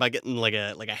honestly wah. thinking about getting like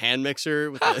a hand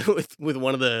mixer with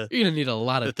one of the. You're gonna need a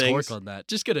lot of the torque things. on that.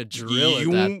 Just get a drill at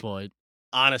that point.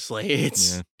 Honestly,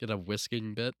 it's yeah. Get a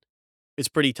whisking bit. it's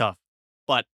pretty tough.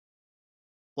 But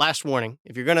last warning: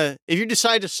 if you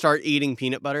decide to start eating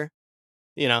peanut butter,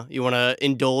 you want to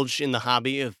indulge in the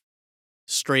hobby of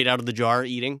straight out of the jar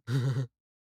eating.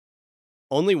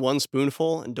 Only one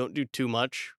spoonful, and don't do too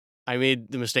much. I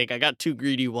made the mistake. I got too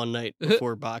greedy one night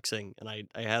before boxing, and I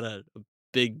had a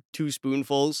big 2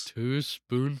 spoonfuls, 2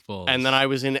 spoonfuls. and then I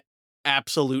was in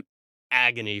absolute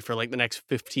agony for like the next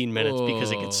 15 minutes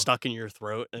because it Oh. gets stuck in your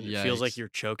throat and it feels like Yikes. you're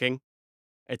choking.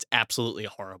 It's absolutely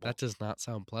horrible. That does not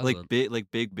sound pleasant. like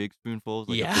big spoonfuls.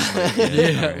 Like Yeah. A big,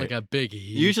 yeah, alright. like a big.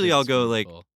 Usually heaping I'll go, like,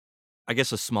 spoonful. I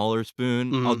guess a smaller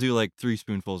spoon. I'll Mhm. do like 3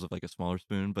 spoonfuls of like a smaller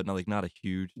spoon, but not a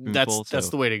huge spoonful. That's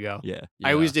the way to go. Yeah,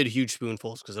 I always Yeah. did huge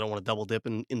spoonfuls because I don't want to double dip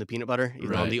in the peanut butter, even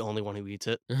though I'm Right. the only one who eats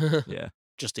it, yeah.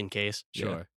 just in case.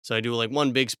 Sure. So I do like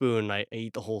one big spoon, I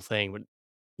eat the whole thing, but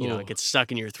Ooh. it gets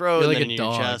stuck in your throat You're and like then a in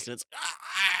your dog. chest, and it's.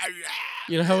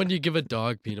 You know how when you give a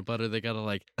dog peanut butter, they gotta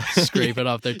like scrape it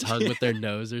off their tongue with their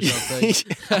nose or something?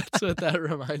 That's what that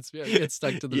reminds me of. It gets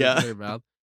stuck to the roof of their mouth.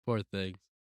 Poor things.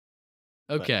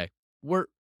 Okay, we're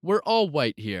all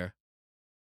white here.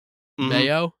 Mhm.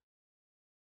 Mayo,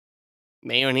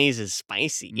 Mayonnaise is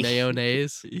spicy.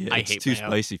 mayonnaise. Yeah, I it's hate too mayo.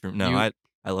 spicy for no. You-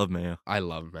 I love mayo. I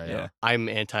love mayo. Yeah. I'm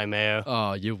anti-mayo.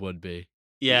 Oh, you would be.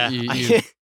 Yeah. You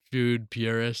food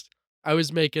purist. I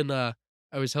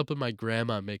was helping my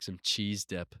grandma make some cheese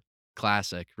dip.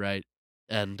 Classic, right?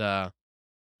 And the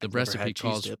I've never recipe had cheese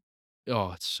calls dip.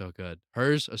 Oh, it's so good.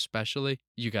 Hers especially,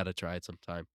 you got to try it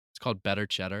sometime. It's called Better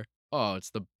Cheddar. Oh, it's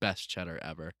the best cheddar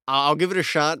ever. I'll give it a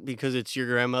shot because it's your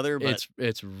grandmother, but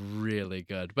It's really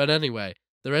good. But anyway,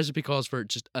 the recipe calls for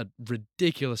just a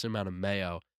ridiculous amount of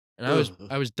mayo, and Ugh.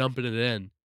 I was dumping it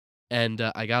in, and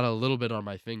I got a little bit on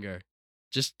my finger,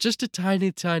 just a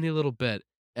tiny little bit,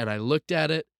 and I looked at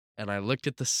it, and I looked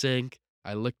at the sink,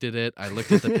 I looked at it. I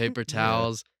looked at the paper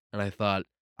towels, and I thought,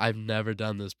 I've never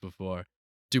done this before.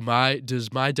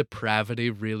 Does my depravity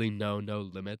really know no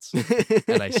limits?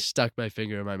 And I stuck my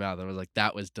finger in my mouth and I was like,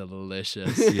 that was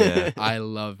delicious. Yeah. I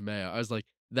love mayo. I was like,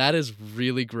 that is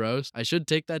really gross. I should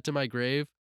take that to my grave,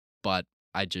 but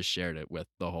I just shared it with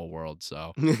the whole world.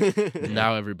 So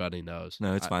now everybody knows.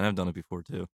 No, it's fine. I've done it before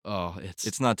too. Oh,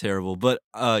 It's not terrible, but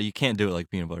you can't do it like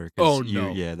peanut butter. Oh, You,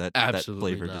 no. yeah, that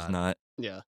Absolutely flavor not.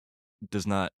 does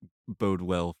not bode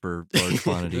well for large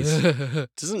quantities.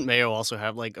 Doesn't mayo also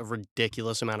have like a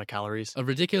ridiculous amount of calories? A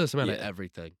ridiculous amount of Yeah.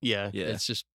 everything. Yeah. Yeah, It's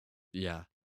just, yeah.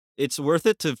 it's worth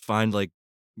it to find like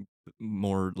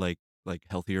more like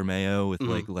healthier mayo with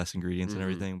like less ingredients and Mhm.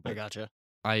 everything. I But gotcha.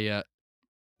 I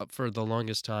for the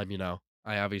longest time,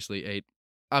 I obviously ate.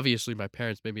 Obviously, my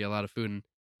parents made me a lot of food, and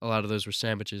a lot of those were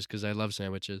sandwiches because I love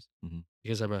sandwiches. Mhm.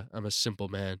 Because I'm a simple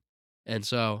man, and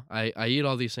so I eat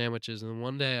all these sandwiches. And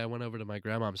one day I went over to my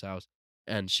grandmom's house,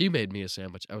 and she made me a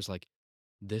sandwich. I was like,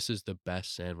 "This is the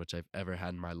best sandwich I've ever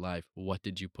had in my life. What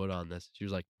did you put on this?" She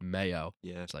was like, "Mayo."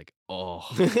 yeah, It's like, oh,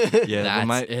 yeah. When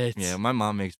that's it. my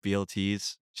mom makes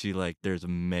BLTs, she like there's a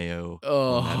mayo on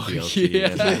Oh, that BLT,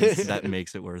 and yes. that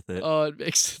makes it worth it. Oh, it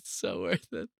makes it so worth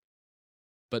it.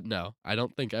 But no, I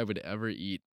don't think I would ever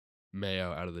eat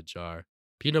mayo out of the jar.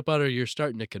 Peanut butter, you're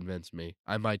starting to convince me.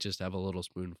 I might just have a little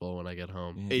spoonful when I get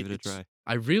home. Yeah, give it a It's- try.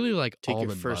 I really like Take your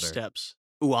almond first butter. steps.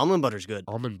 Ooh, almond butter's good.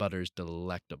 Almond butter is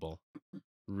delectable.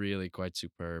 Really quite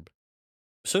superb.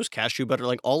 So's cashew butter.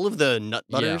 Like all of the nut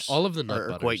butters Yeah, all of the nut are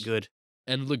butters. quite good.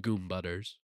 And legume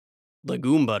butters.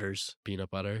 Legume butters. Peanut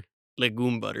butter.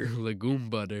 Legume butter. Legume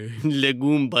butter.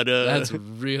 Legume butter. That's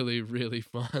really, really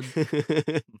fun.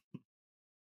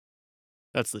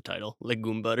 That's the title.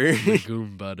 Legume butter.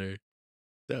 Legume butter.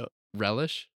 So,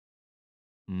 Relish?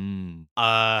 Mm.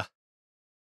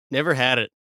 never had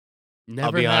it. Never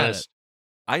I'll be had honest.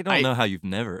 I don't know how you've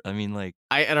never. I mean, like,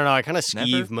 I don't know. I kind of Never?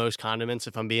 skeeve most condiments,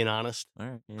 if I'm being honest. all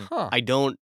right, yeah. Huh. I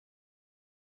don't.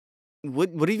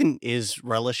 What even is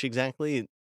relish exactly?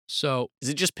 So Is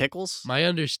it just pickles? my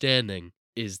understanding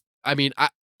is,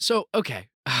 okay.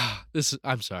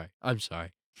 I'm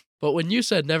sorry. But when you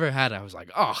said never had, I was like,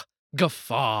 oh,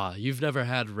 guffaw. You've never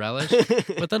had relish?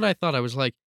 But then I thought, I was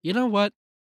like, you know what?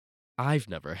 I've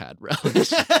never had relish.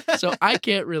 So I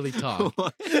can't really talk.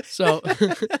 So,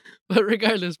 but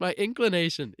regardless, my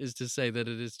inclination is to say that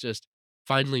it is just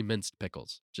finely minced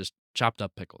pickles, just chopped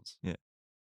up pickles. Can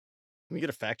we get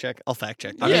a fact check? I'll fact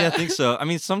check. I mean, Yeah. I think so. I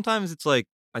mean, sometimes it's like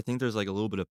I think there's like a little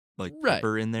bit of like Right,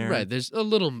 pepper in there. Right, there's a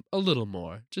little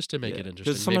more just to make it interesting.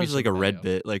 Because sometimes Maybe it's like some a red mayo.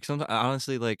 bit. Like sometimes,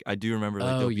 honestly, like I do remember like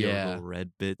Oh, there'll be yeah. little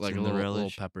red bits Like in a the little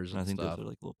relish. peppers And I and think stuff. those are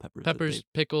like little peppers. Peppers,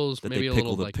 pickles, that they maybe a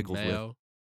pickle little the like pickles with. mayo.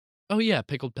 Oh yeah,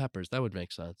 pickled peppers. That would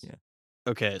make sense. Yeah.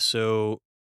 Okay, so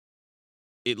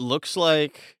it looks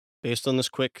like, based on this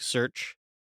quick search,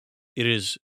 it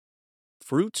is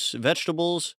fruits,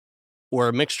 vegetables, or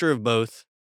a mixture of both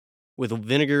with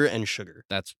vinegar and sugar.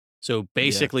 That's So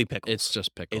basically pickles. it's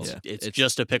just pickles. It's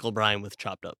just a pickle brine with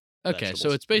chopped up okay. So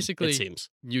vegetables, it's basically it seems.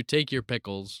 you take your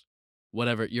pickles,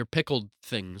 whatever your pickled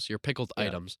things, your pickled Yeah.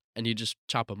 items, and you just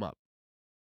chop them up.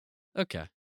 Okay.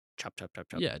 Chop.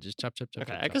 Yeah, just chop. Okay, chop,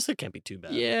 I chop. guess it can't be too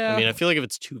bad. Yeah. I mean, I feel like if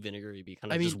it's too vinegary, it'd be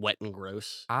kind I of just mean, wet and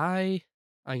gross. I'm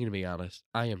gonna be honest.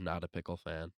 I am not a pickle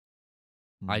fan.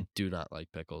 I Mm. do not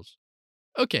like pickles.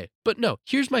 Okay, but no,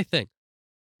 here's my thing.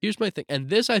 And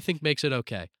this I think makes it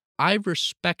okay. I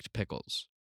respect pickles.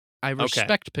 I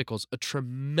respect pickles a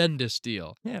tremendous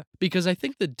deal. Yeah. Because I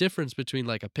think the difference between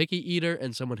like a picky eater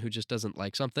and someone who just doesn't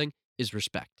like something is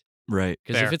respect. Right.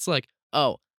 Because if Fair. it's like,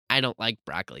 oh, I don't like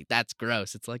broccoli, that's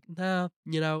gross. It's like, no,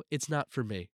 it's not for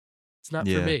me. It's not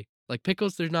for Yeah. me. Like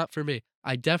pickles, they're not for me.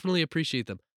 I definitely appreciate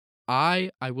them. I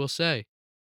will say,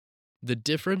 the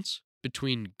difference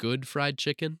between good fried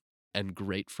chicken and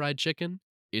great fried chicken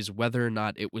is whether or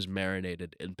not it was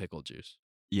marinated in pickle juice.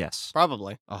 Yes.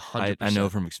 Probably. 100%. I know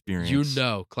from experience. You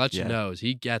know, Clutch Yeah. knows.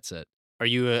 He gets it. Are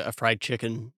you a fried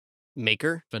chicken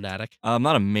maker? Fanatic. I'm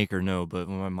not a maker, no, but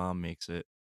when my mom makes it,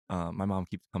 my mom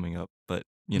keeps coming up, but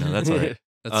that's all right.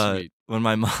 That's sweet. When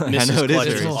my mom, I Mrs. know it Clutch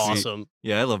is is very sweet. awesome.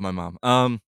 Yeah, I love my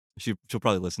mom. She'll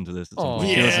probably listen to this at some Aw. point.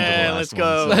 She listened to the Yeah, last let's one,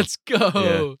 go. so- Let's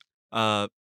go.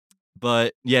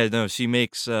 But yeah, no, she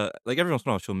makes like every once in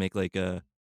a while she'll make like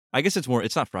I guess it's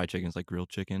not fried chicken, it's like grilled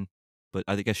chicken, but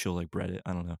I guess she'll like bread it.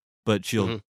 I don't know, but she'll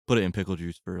Mhm. put it in pickle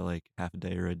juice for like half a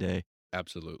day or a day,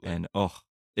 Absolutely. and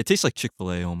it tastes like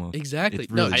Chick-fil-A almost. Exactly.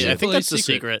 It's really no, good. I think that's the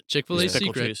secret. Chick-fil-A's is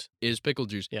pickle secret juice. is pickle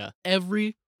juice. Yeah.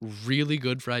 Every really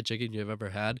good fried chicken you've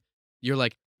ever had, you're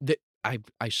like,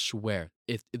 I swear,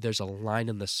 if there's a line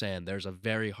in the sand, there's a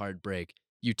very hard break.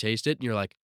 You taste it and you're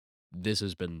like, this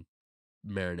has been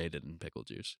marinated in pickle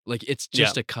juice. Like, it's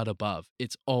just a cut above.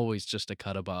 It's always just a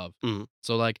cut above. Mhm.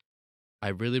 So, like, I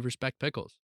really respect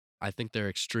pickles. I think they're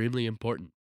extremely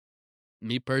important.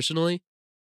 Me personally,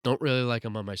 don't really like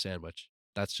them on my sandwich.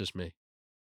 That's just me.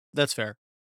 That's fair.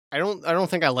 I don't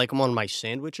think I like them on my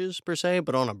sandwiches per se,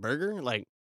 but on a burger, like,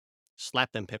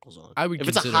 slap them pickles on. I would If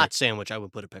it's a consider- hot sandwich, I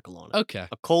would put a pickle on it. Okay,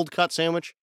 A cold cut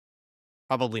sandwich,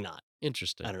 probably not.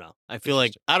 interesting. I don't know. I feel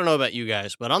like I don't know about you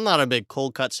guys, but I'm not a big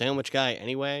cold cut sandwich guy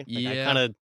anyway. Like, Yeah.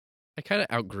 I kind of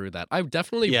outgrew that. I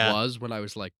definitely was when I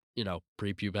was like,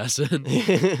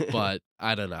 prepubescent, but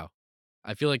I don't know.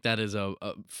 I feel like that is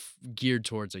geared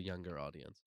towards a younger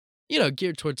audience.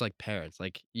 Geared towards like parents.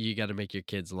 Like you got to make your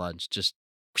kids lunch. Just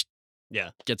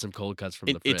get some cold cuts from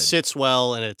the fridge. it sits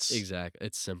well and it's exactly.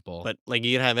 It's simple. But like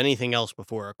you could have anything else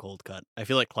before a cold cut. I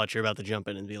feel like Clutch, you're about to jump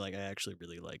in and be like, I actually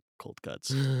really like cold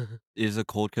cuts. Is a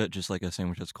cold cut just like a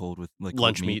sandwich that's cold with like cold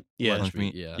Lunch meat. Yeah. Lunch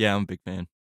meat. Yeah. Yeah, I'm a big fan.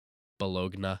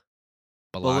 Bologna.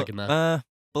 Bologna.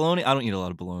 I don't eat a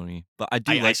lot of bologna, but I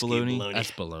do like bologna.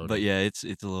 That's bologna. But yeah, it's a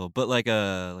little, but like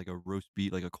a roast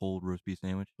beef, like a cold roast beef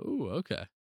sandwich. Ooh, okay.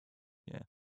 Yeah.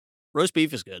 Roast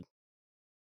beef is good.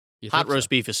 You Hot think so? roast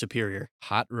beef is superior.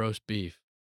 Hot roast beef.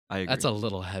 I agree. That's a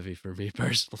little heavy for me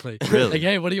personally. Really? Like,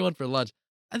 hey, what do you want for lunch?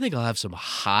 I think I'll have some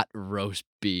hot roast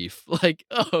beef. Like,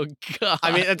 oh god.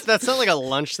 I mean, that's not like a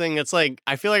lunch thing. It's like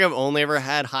I feel like I've only ever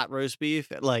had hot roast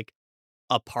beef at like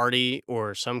a party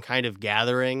or some kind of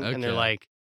gathering, and they're Okay. like,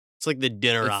 it's like the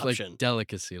dinner it's option. like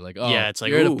delicacy. Like, oh, Yeah, it's like,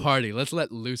 you're at a ooh. party. Let's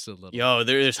let loose a little. Yo,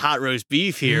 there's hot roast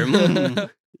beef here. Mm.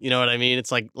 You know what I mean?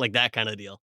 It's like that kind of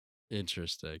deal.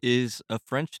 Interesting. Is a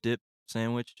French dip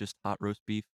sandwich just hot roast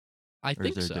beef, I or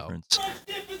think is there so. a difference? French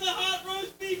dip is a hot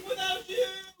roast beef without you.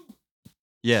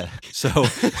 Yeah. So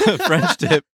French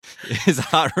dip is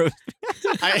hot roast.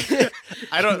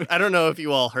 I don't know if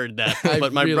you all heard that, I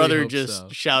but my really brother hope just so.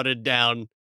 shouted down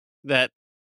that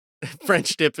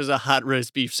French dip is a hot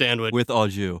roast beef sandwich. with au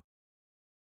jus.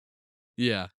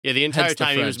 Yeah. Yeah, the entire Hence the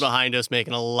time he was French. behind us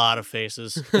making a lot of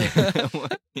faces.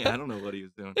 Yeah, I don't know what he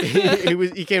was doing.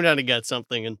 he came down to get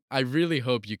something, and I really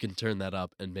hope you can turn that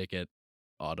up and make it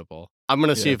audible. I'm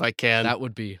gonna see Yeah. if I can. That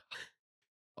would be.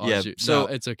 Yeah, No, so-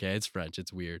 it's okay. It's French.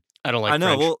 It's weird. I don't like I know.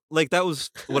 French. Well, like that was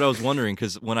what I was wondering,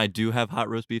 because when I do have hot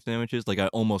roast beef sandwiches, like I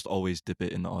almost always dip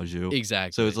it in the au jus.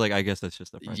 Exactly. So it's like, I guess that's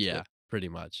just a French yeah, dip. pretty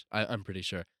much. I'm pretty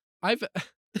sure. I've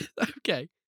okay.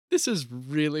 This is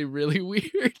really really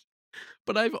weird,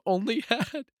 but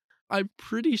I'm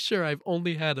pretty sure I've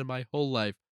only had in my whole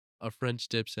life a French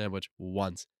dip sandwich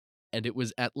once, and it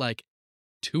was at like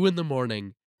 2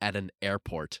 a.m. at an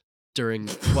airport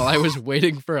while I was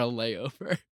waiting for a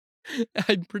layover.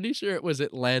 I'm pretty sure it was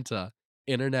Atlanta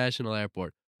International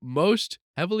Airport, most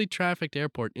heavily trafficked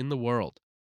airport in the world.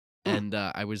 And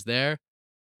I was there.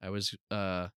 I was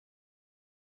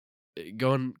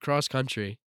going cross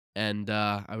country, and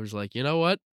I was like, you know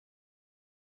what?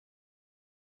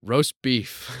 Roast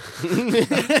beef.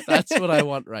 That's what I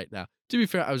want right now. To be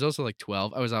fair, I was also like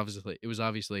 12. It was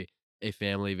obviously a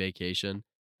family vacation,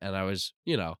 and I was,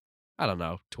 I don't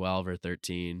know, 12 or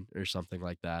 13 or something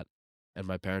like that. And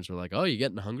my parents were like, "Oh, you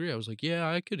getting hungry?" I was like, "Yeah,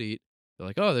 I could eat." They're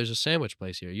like, "Oh, there's a sandwich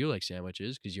place here. You like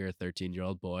sandwiches because you're a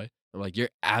 13-year-old boy." I'm like, "You're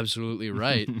absolutely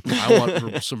right. I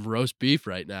want some roast beef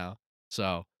right now."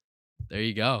 So there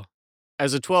you go.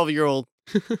 As a 12-year-old,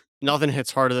 nothing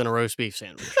hits harder than a roast beef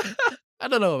sandwich. I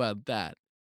don't know about that.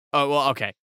 Oh well,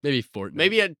 okay. Maybe Fortnite.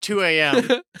 Maybe at 2 a.m.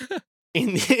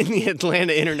 in the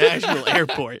Atlanta International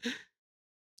Airport.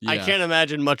 I Yeah. can't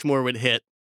imagine much more would hit.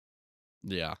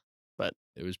 Yeah. But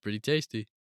it was pretty tasty.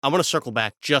 I'm gonna circle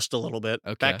back just a little bit.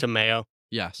 Okay. Back to mayo.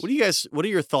 Yes. What are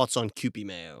your thoughts on Kewpie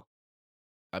mayo?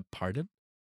 Pardon?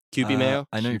 Kewpie mayo?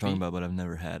 I know you're talking Kewpie? about, but I've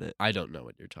never had it. I don't know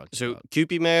what you're talking So about.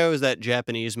 Kewpie mayo is that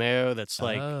Japanese mayo that's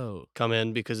like Oh. come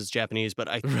in because it's Japanese, but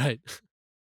I Right.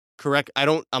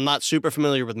 I'm not super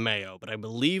familiar with mayo, but I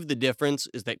believe the difference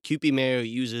is that Kewpie mayo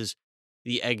uses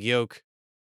the egg yolk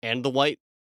and the white,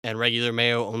 and regular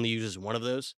mayo only uses one of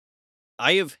those.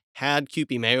 I have had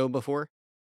Kewpie mayo before.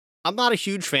 I'm not a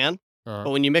huge fan, Uh-huh. but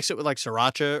when you mix it with like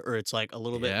sriracha or it's like a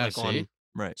little bit Yeah, like see? on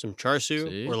Right. some char siu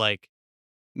See? or like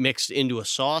mixed into a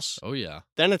sauce, Oh, yeah.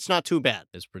 then it's not too bad.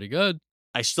 It's pretty good.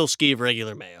 I still skeeve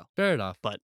regular mayo. Fair enough.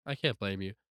 But- I can't blame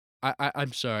you.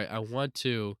 I'm sorry. I want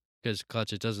to, because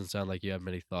Clutch, it doesn't sound like you have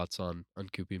many thoughts on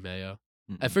Goopy Mayo.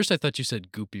 At Mm-mm. first, I thought you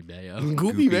said Goopy Mayo.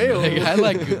 Goopy mayo. Like, I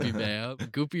like Goopy Mayo.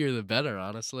 Goopier the better,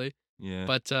 honestly. Yeah.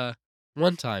 But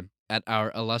one time at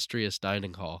our illustrious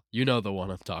dining hall, you know the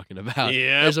one I'm talking about.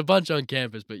 Yep. There's a bunch on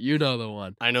campus, but you know the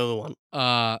one. I know the one.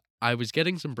 I was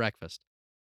getting some breakfast,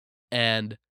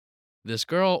 and this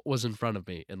girl was in front of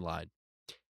me in line,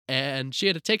 and she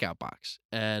had a takeout box.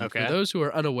 And Okay. for those who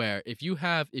are unaware, if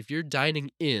you're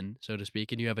dining in, so to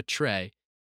speak, and you have a tray,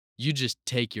 you just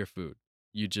take your food.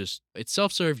 It's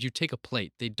self-serve. You take a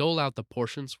plate. They dole out the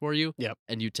portions for you. Yep.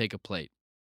 And you take a plate.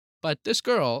 But this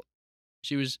girl,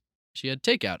 she had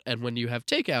takeout, and when you have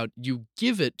takeout, you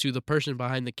give it to the person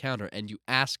behind the counter, and you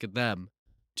ask them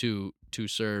to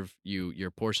serve you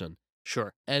your portion.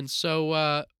 Sure. And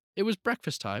so it was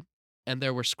breakfast time, and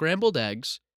there were scrambled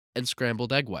eggs and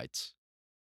scrambled egg whites,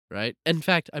 right? In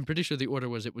fact, I'm pretty sure the order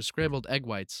was scrambled egg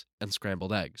whites and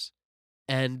scrambled eggs.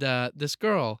 And this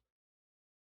girl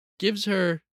gives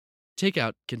her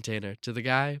takeout container to the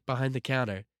guy behind the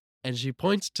counter, and she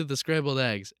points to the scrambled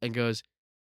eggs and goes,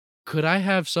 "Could I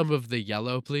have some of the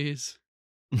yellow, please?"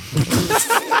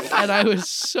 And I was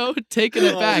so taken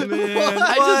aback.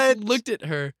 I just looked at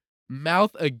her,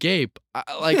 mouth agape.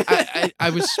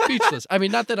 I was speechless. I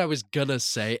mean, not that I was gonna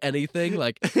say anything,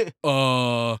 like tap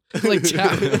her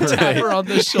on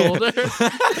the shoulder.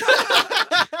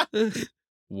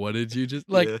 What did you just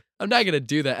I'm not gonna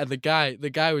do that. And the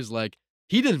guy was like,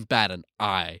 he didn't bat an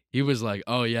eye. He was like,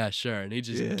 "Oh yeah, sure," and he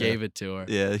just gave it to her.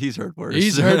 Yeah, he's heard worse.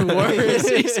 He's heard worse.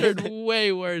 He's heard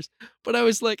way worse. But I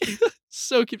was like,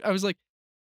 so cute. I was like,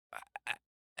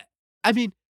 I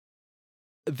mean,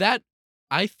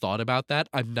 I thought about that.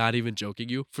 I'm not even joking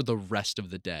you, for the rest of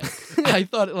the day. I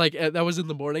thought that was in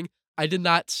the morning. I did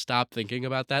not stop thinking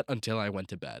about that until I went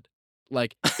to bed.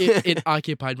 Like it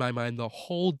occupied my mind the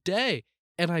whole day.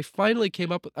 And I finally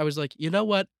came up with, I was like, you know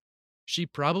what? She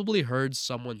probably heard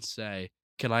someone say,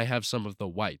 "Can I have some of the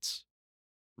whites?"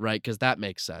 Right? Because that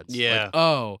makes sense. Yeah. Like,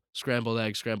 oh, scrambled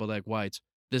egg whites.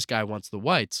 This guy wants the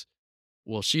whites.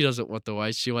 Well, she doesn't want the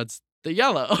whites. She wants the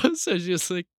yellow. So she's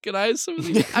just like, "Can I have some of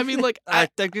these?" I mean, I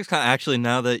think it's kind of, actually,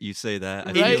 now that you say that, I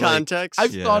Right? feel In like, context.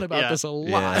 I've thought about this a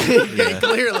lot. Yeah.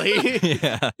 Clearly.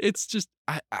 yeah, It's just,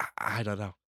 I don't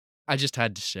know. I just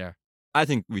had to share. I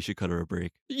think we should cut her a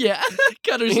break. Yeah,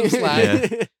 cut her some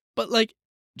slack. Yeah. But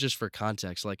just for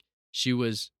context, she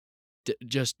was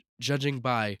just judging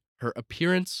by her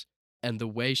appearance and the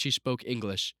way she spoke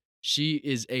English, she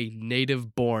is a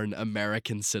native-born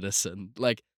American citizen.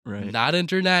 Right. Not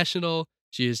international.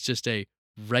 She is just a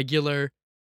regular,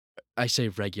 I say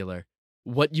regular,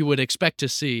 what you would expect to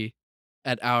see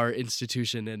at our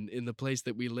institution and in the place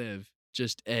that we live.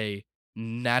 Just a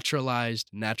naturalized,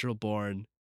 natural-born,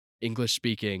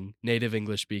 English-speaking, native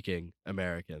English-speaking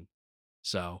American.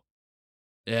 So,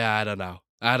 yeah, I don't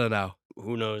know.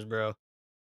 Who knows, bro?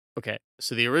 Okay,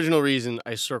 so the original reason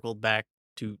I circled back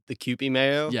to the Kewpie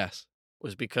Mayo Yes.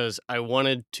 was because I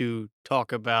wanted to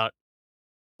talk about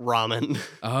ramen.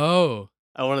 Oh.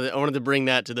 I wanted to bring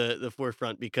that to the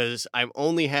forefront because I've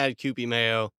only had Kewpie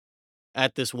Mayo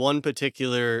at this one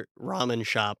particular ramen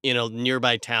shop in a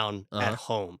nearby town at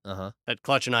home that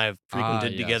Clutch and I have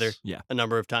frequented together a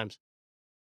number of times.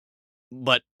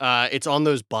 But it's on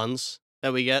those buns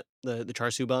that we get, the char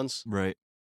siu buns. Right.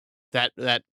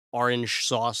 That orange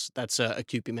sauce, that's a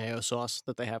Kewpie Mayo sauce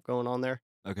that they have going on there.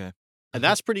 Okay. And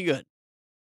that's pretty good.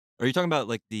 Are you talking about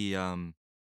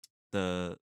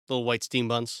the Little white steam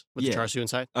buns with the char siu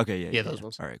inside. Okay, yeah, those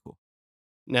ones. All right, cool.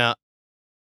 Now,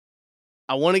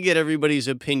 I want to get everybody's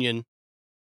opinion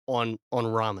on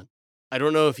ramen. I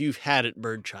don't know if you've had it,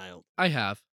 Birdchild. I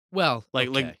have. Well,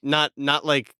 like not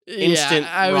like instant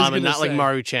I was ramen, gonna not like say.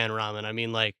 Maruchan ramen. I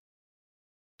mean, like,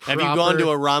 have you gone to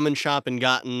a ramen shop and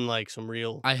gotten like some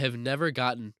real? I have never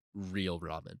gotten real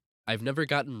ramen. I've never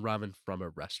gotten ramen from a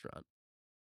restaurant.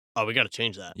 Oh, we got to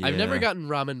change that. I've never Yeah. gotten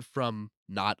ramen from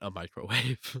not a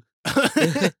microwave.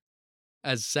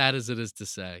 As sad as it is to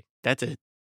say. That's a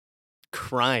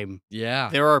crime. Yeah.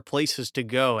 There are places to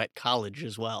go at college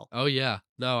as well. Oh yeah.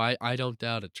 No, I don't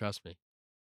doubt it. Trust me.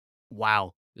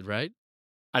 Wow. Right?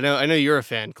 I know you're a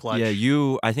fan, Clutch.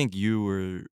 Yeah, I think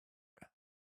you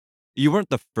weren't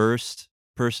the first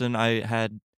person I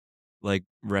had like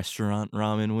restaurant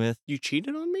ramen with. You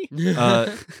cheated on me?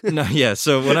 No, yeah.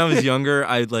 So when I was younger,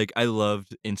 I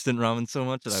loved instant ramen so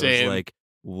much that I Same. was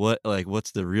like,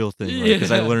 what's the real thing?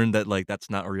 Because I Yeah. learned that that's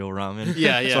not real ramen.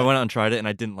 Yeah. So I went out and tried it, and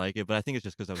I didn't like it. But I think it's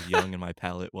just because I was young and my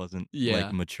palate wasn't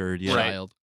Yeah. matured yet. Right.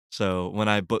 Child. So when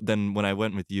I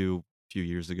went with you a few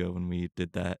years ago when we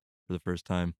did that for the first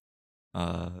time,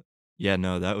 it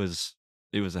was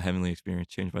a heavenly experience.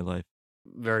 Changed my life.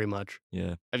 Very much.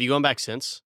 Yeah. Have you gone back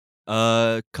since?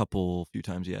 Few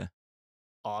times, yeah.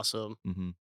 Awesome. Mm-hmm.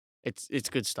 It's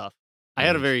good stuff. I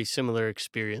had a Nice. very similar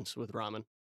experience with ramen.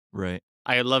 Right.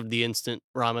 I loved the instant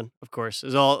ramen, of course,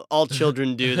 as all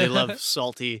children do. They love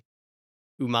salty,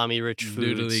 umami-rich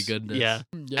foods. Noodly goodness. Yeah.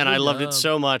 And I loved it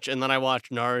so much. And then I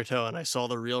watched Naruto and I saw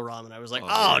the real ramen. I was like, Oh,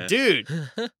 oh, yeah. dude,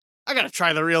 I gotta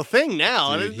try the real thing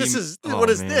now. Dude, What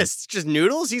is man. this? It's just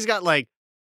noodles? He's got like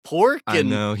pork and I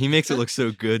know. He makes it look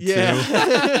so good, Yeah.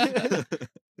 too.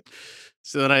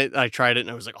 So then I tried it and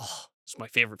I was like, oh, it's my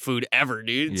favorite food ever,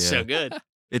 dude. It's so Yeah. good.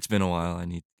 It's been a while. I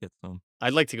need to get some.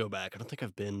 I'd like to go back. I don't think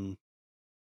I've been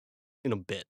in a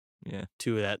bit Yeah.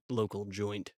 to that local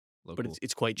joint, but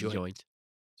it's quite joint.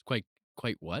 It's quite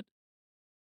what?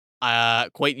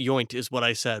 Quite yoint is what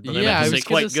I said, but I yeah, meant I to say was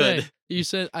quite gonna good. say, you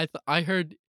said I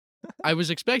heard. I was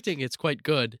expecting it's quite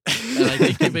good, and I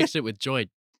think you mixed it with joint.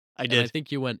 I And I did.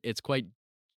 think you went. It's quite.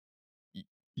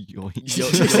 Yoink.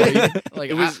 Yoink. Like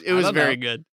It was I don't very know.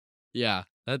 good. Yeah,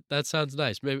 that sounds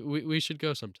nice. Maybe we should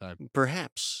go sometime,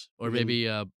 Perhaps. or We can- maybe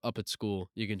up at school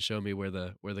you can show me where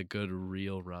the good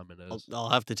real ramen is. I'll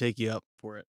have to take you up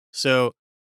for it. So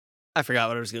I forgot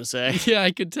what I was gonna say. Yeah,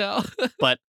 I could tell.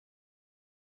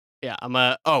 Yeah,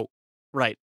 oh,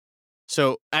 right.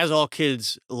 So as all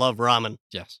kids love ramen,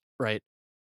 Yes. right?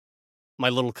 My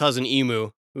little cousin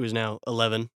Emu, who is now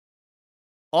 11,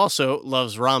 also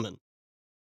loves ramen.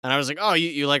 And I was like, oh,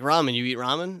 you like ramen? You eat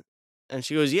ramen? And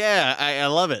she goes, yeah, I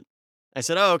love it. I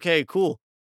said, oh, okay, cool.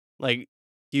 Like,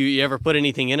 you ever put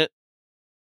anything in it?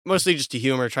 Mostly just to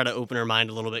humor, try to open her mind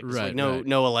a little bit. 'Cause, Right, like, no right.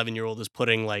 11-year-old is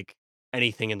putting like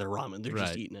anything in their ramen. They're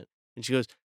just Right. eating it. And she goes,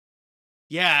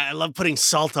 yeah, I love putting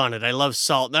salt on it. I love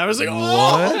salt. And I was like, What?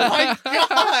 oh my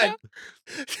God.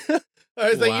 I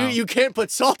was Wow. like, you can't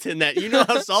put salt in that. You know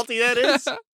how salty that is?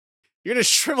 You're going to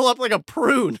shrivel up like a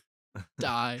prune.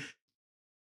 Die.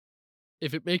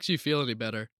 If it makes you feel any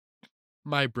better,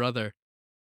 my brother,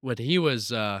 when he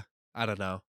was I don't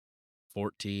know,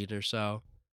 14 or so,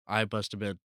 I must have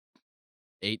been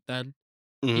 8 then.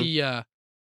 Mhm.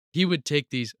 He would take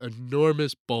these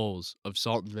enormous bowls of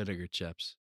salt and vinegar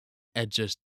chips and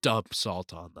just dump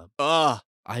salt on them. Oh,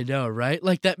 I know, right?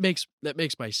 Like that makes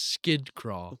my skin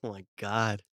crawl. oh my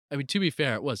God. I mean, to be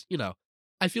fair, it was,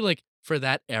 I feel like for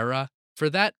that era, for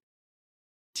that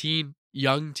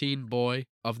young teen boy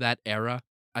of that era,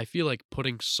 I feel like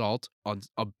putting salt on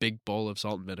a big bowl of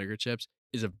salt and vinegar chips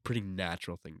is a pretty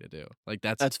natural thing to do. Like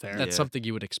That's fair. That's Yeah. something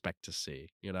you would expect to see,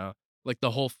 Like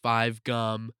the whole 5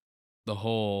 gum, the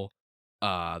whole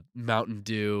Mountain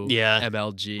Dew, Yeah.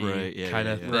 MLG Right, yeah, kind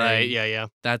yeah, of yeah. thing. Right, yeah.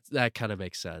 That kind of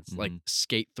makes sense. Like Mhm.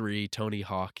 Skate 3, Tony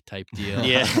Hawk type deal.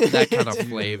 Yeah. That kind of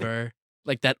flavor.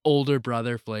 Like that older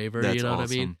brother flavor, That's you know what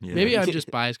I mean? awesome, yeah. Maybe I'm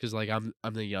just biased because like I'm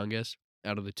the youngest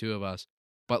out of the two of us.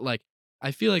 But like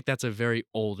I feel like that's a very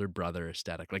older brother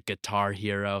aesthetic, like Guitar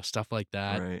Hero, stuff like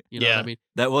that. Right. You know what Yeah. I mean?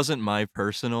 That wasn't my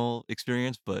personal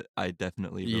experience, but I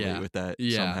definitely relate Yeah, with that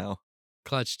yeah. somehow.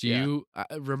 Clutch, do Yeah. you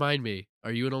remind me,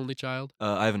 are you an only child?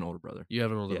 I have an older brother. You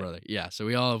have an older Yeah. brother. Yeah, so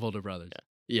we all have older brothers.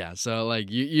 Yeah, so like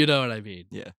you know what I mean.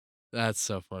 Yeah. That's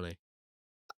so funny.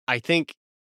 I think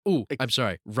Ooh, I'm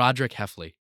sorry. Roderick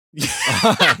Heffley.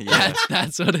 Yeah.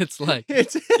 That's what it's like.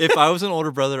 it's If I was an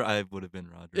older brother, I would have been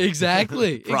Roger.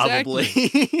 Exactly. probably.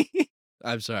 exactly.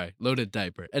 I'm sorry. Loaded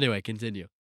diaper. Anyway, continue.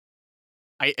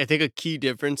 I think a key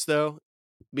difference, though,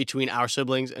 between our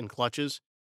siblings and Clutch's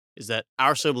is that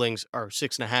our siblings are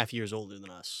 6.5 years older than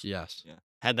us. Yes.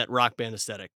 Had that rock band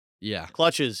aesthetic. Yeah.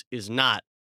 Clutch's is not,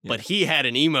 but Yeah. he had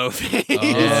an emo phase.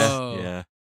 Oh. Yeah.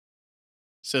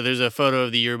 So there's a photo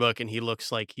of the yearbook, and he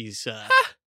looks like he's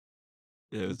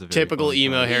It was a very typical fun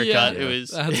emo time. haircut. Yeah, It was.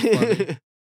 that's funny.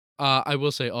 I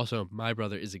will say also, my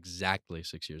brother is exactly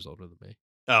 6 years older than me.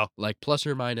 Oh. Like plus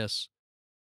or minus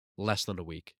less than a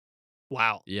week.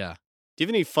 Wow. Yeah. Do you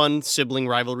have any fun sibling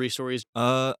rivalry stories?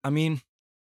 I mean,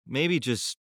 maybe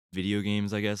just video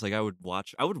games, I guess. Like I would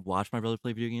watch my brother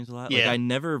play video games a lot. Like Yeah. I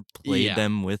never played Yeah.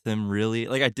 them with him really.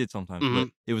 Like I did sometimes, but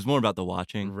it was more about the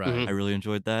watching. Right. Mhm. I really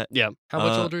enjoyed that. Yeah. How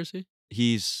much Uh, older is he?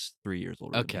 He's 3 years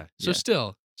older. than Okay. me. So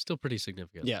yeah. still pretty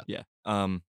significant. Yeah. Yeah.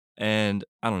 And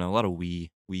I don't know, a lot of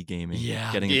Wii gaming.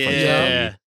 Yeah. Getting in fights Yeah.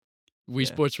 with Wii Yeah.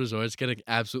 Sports Resort's getting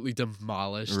absolutely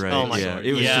demolished. Wii. Right. Oh my yeah. God.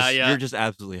 It was Yeah, just yeah. you're just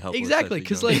absolutely helpless. Exactly, as a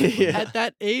because young like kid. Yeah. at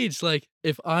that age, like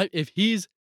if he's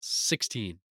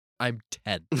 16, I'm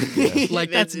 10.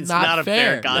 Like that's It's not, a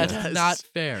fair That's contest. not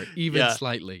fair, even Yeah.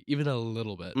 slightly, even a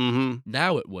little bit. Mm-hmm.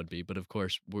 Now it would be, but of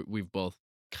course we've both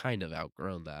kind of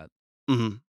outgrown that.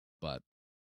 Mm-hmm. But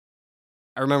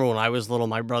I remember when I was little,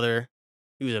 my brother,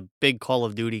 he was a big Call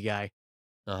of Duty guy,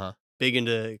 big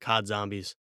into COD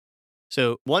Zombies.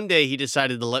 So one day he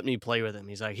decided to let me play with him.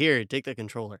 He's like, here, take the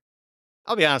controller.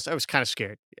 I'll be honest, I was kind of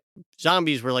scared.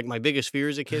 Zombies were like my biggest fear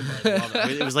as a kid, but I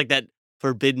loved it. It was like that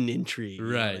forbidden intrigue. You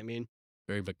know what I Right. mean?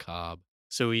 very macabre.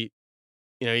 So he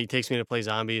takes me to play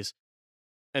zombies.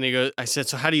 And I said,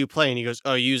 so how do you play? And he goes,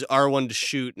 oh, you use R1 to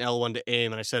shoot and L1 to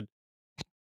aim. And I said,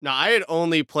 no, I had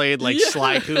only played like Yeah.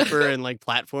 Sly Cooper and like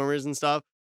platformers and stuff.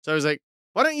 So I was like,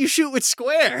 why don't you shoot with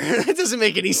square? That doesn't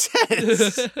make any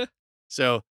sense.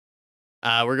 So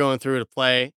we're going through to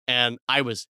play, and I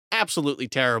was absolutely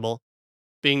terrible,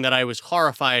 being that I was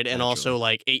horrified and also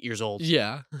like 8 years old.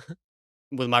 Yeah.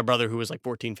 With my brother who was like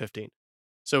 14, 15.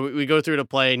 So we go through to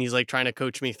play, and he's like trying to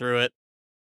coach me through it.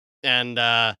 And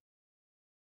I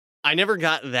never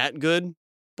got that good,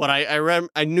 but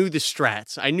I knew the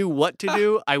strats. I knew what to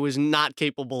do. I was not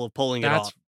capable of pulling it off.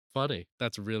 That's funny.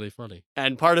 That's really funny.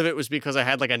 And part of it was because I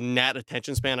had like a gnat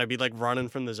attention span. I'd be like running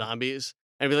from the zombies.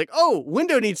 I'd be like, oh,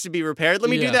 window needs to be repaired.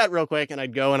 Let me do that real quick. And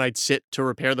I'd go and I'd sit to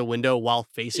repair the window while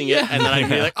facing it. And then I'd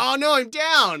be like, oh no, I'm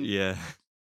down. Yeah.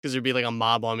 Because there'd be like a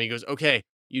mob on me. He goes, okay,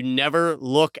 you never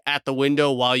look at the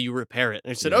window while you repair it.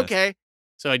 And I said, okay.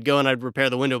 So I'd go and I'd repair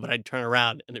the window, but I'd turn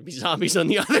around and there'd be zombies on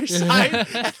the other side.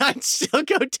 And I'd still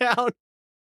go down.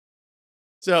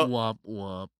 So womp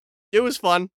womp. It was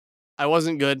fun. I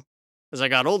wasn't good. As I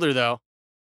got older, though,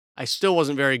 I still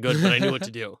wasn't very good, but I knew what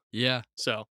to do. Yeah.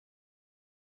 So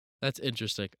that's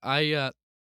interesting. The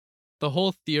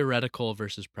whole theoretical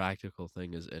versus practical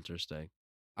thing is interesting.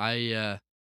 I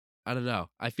don't know.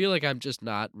 I feel like I'm just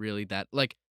not really that,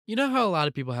 like, you know how a lot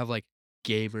of people have like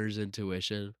gamer's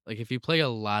intuition? Like if you play a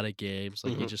lot of games,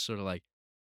 like you just sort of like,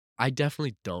 I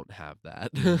definitely don't have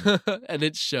that. And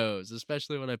it shows,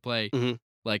 especially when I play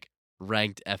like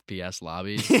ranked FPS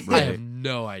lobbies. I have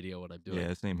no idea what I'm doing.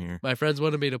 Yeah, same here. My friends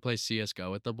wanted me to play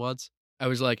CSGO with them once. I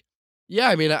was like, yeah,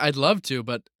 I mean, I'd love to,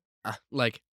 but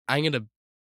like, I'm gonna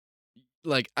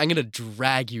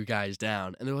drag you guys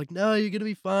down. And they're like, no, you're gonna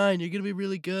be fine. You're gonna be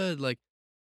really good. Like,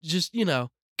 just,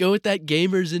 go with that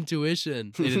gamer's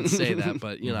intuition. They didn't say that,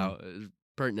 but,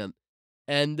 pertinent.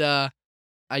 And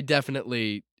I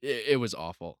definitely, it was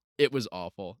awful. It was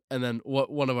awful. And then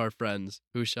one of our friends,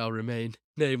 who shall remain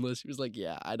nameless, he was like,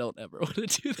 yeah, I don't ever want to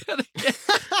do that again.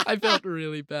 I felt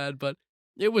really bad, but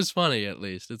it was funny, at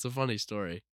least. It's a funny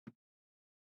story.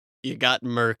 You got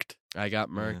murked. I got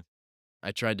murked. Yeah.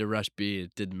 I tried to rush B.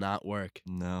 It did not work.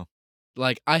 No.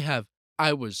 Like, I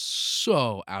was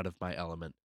so out of my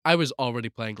element. I was already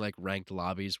playing, like, ranked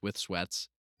lobbies with sweats,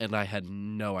 and I had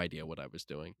no idea what I was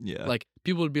doing. Yeah. Like,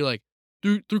 people would be like,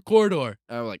 through corridor.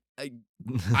 And I'm like, I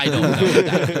don't know what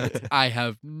that means. I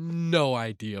have no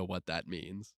idea what that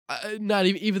means. Not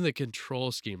even the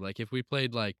control scheme. Like, if we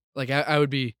played, like I'd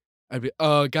be,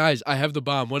 guys, I have the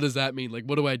bomb. What does that mean? Like,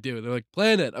 what do I do? They're like,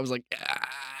 plan it. I was like,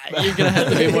 you're going to have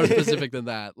to be more specific than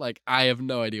that. Like, I have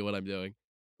no idea what I'm doing.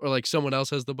 Or, like, someone else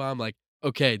has the bomb. Like,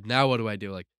 okay, now what do I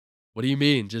do? Like, what do you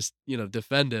mean? Just,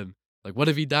 defend him. Like, what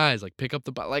if he dies? Like, pick up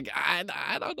the bomb. Like, I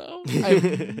don't know. I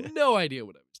have no idea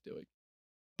what I was doing.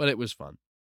 But it was fun.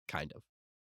 Kind of.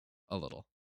 A little.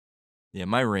 Yeah,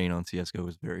 my reign on CSGO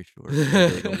was very short.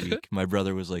 Like a week. My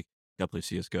brother was like, gotta play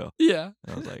CSGO. Yeah.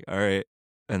 And I was like, all right.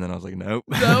 And then I was like, nope.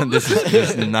 This is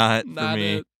just not for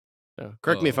me. It. So,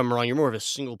 correct me if I'm wrong. You're more of a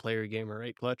single-player gamer,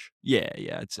 right, Clutch? Yeah,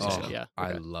 I'd say so. Yeah.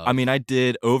 I Okay. love I mean, I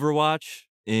did Overwatch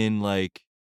in like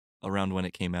around when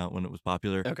it came out, when it was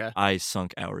popular. Okay. I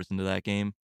sunk hours into that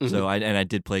game. So I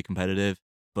did play competitive,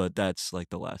 but that's like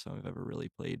the last time I've ever really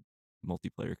played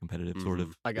multiplayer competitive sort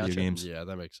of I video gotcha. games. Yeah,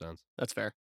 that makes sense. That's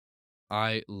fair.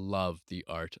 I love the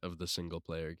art of the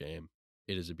single-player game.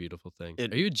 It is a beautiful thing.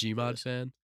 It Are you a Gmod is.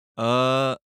 fan?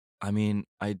 I mean,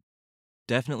 I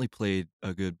definitely played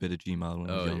a good bit of Gmod when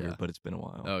I was Oh, younger, yeah. but it's been a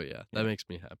while. Oh, yeah. That makes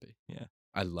me happy. Yeah.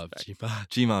 I love Gmod.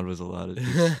 Gmod was a lot of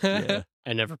yeah.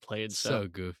 I never played, so. So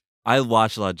goofy. I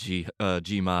watched a lot of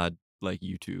Gmod like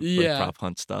YouTube, Yeah. like prop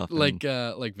hunt stuff. Like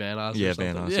Vanoss or Yeah,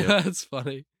 something. Vanoss, Yeah, yep. that's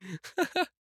funny.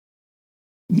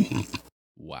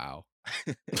 Wow.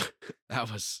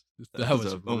 That was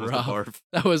almost a rough. barf.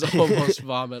 That was almost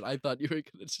vomit. I thought you were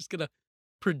just gonna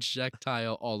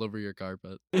projectile all over your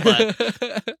carpet.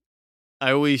 But-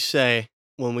 I always say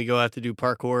when we go out to do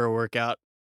parkour or workout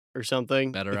or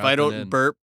something, Better if out I than don't in.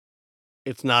 burp,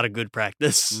 it's not a good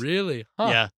practice. Really? Huh.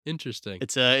 Yeah. Interesting.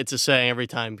 It's a saying every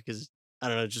time because I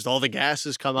don't know, just all the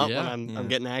gases come up when Yeah. I'm Yeah.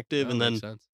 getting active, That and then makes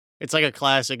sense. it's like a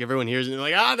classic. Everyone hears it and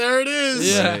they're like, there it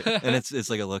is. Yeah. Right. And it's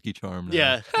like a lucky charm now.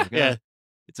 Yeah. It's like, Yeah.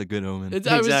 it's a good omen. I was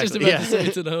just Exactly, about yeah. to say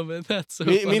it's an omen. That's so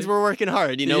It funny. means we're working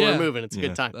hard. Yeah. We're moving. It's a Yeah.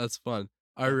 good time. That's fun.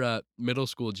 Our middle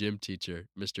school gym teacher,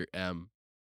 Mr. M,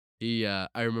 he I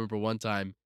remember one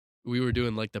time we were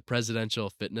doing like the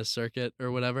presidential fitness circuit or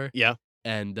whatever. Yeah.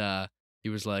 And he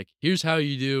was like, here's how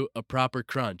you do a proper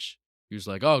crunch. He was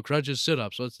like, oh, crunch is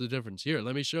sit-ups. What's the difference? Here,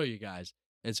 let me show you guys.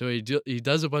 And so he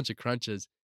does a bunch of crunches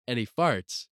and he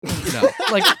farts.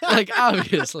 Like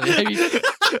obviously. I mean,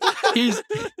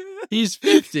 he's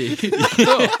 50.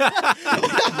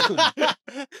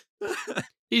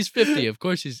 He's 50. Of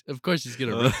course he's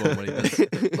gonna rip one when he does.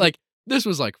 Like This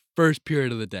was like first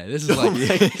period of the day. This is like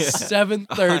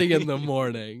 7:30 in the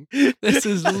morning. This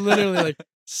is literally like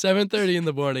 7:30 in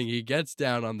the morning. He gets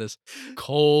down on this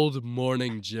cold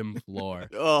morning gym floor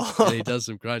and he does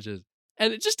some crunches.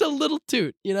 And it's just a little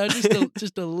toot,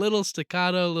 just a little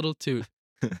staccato, little toot.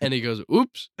 And he goes,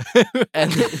 "Oops."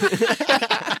 And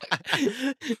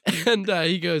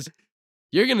he goes,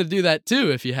 "You're going to do that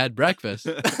too if you had breakfast."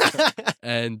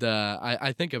 And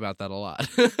I think about that a lot.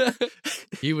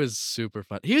 He was super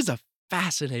fun. He was a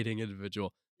fascinating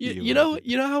individual. You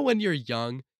know how when you're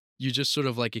young, you just sort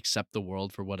of like accept the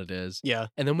world for what it is? Yeah.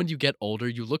 And then when you get older,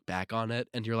 you look back on it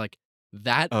and you're like,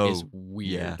 that is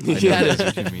weird. Yeah, That is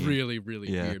what you mean. really,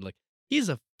 really weird. Like, he's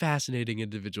a fascinating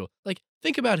individual. Like,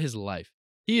 think about his life.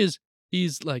 He's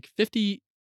like 50.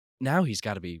 Now he's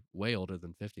got to be way older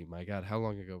than 50. My God, how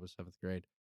long ago was 7th grade?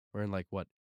 We're in like, what,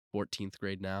 14th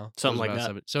grade now? Something like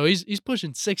about that. So he's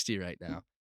pushing 60 right now.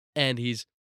 And he's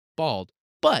bald.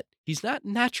 But he's not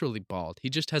naturally bald. He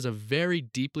just has a very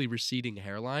deeply receding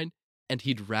hairline. And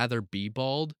he'd rather be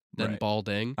bald than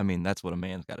balding. I mean, that's what a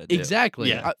man's got to do. Exactly.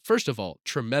 Yeah. First of all,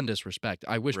 tremendous respect.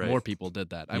 I wish more people did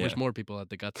that. I wish more people had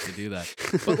the guts to do that.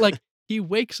 But like, he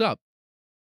wakes up,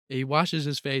 he washes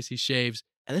his face, he shaves,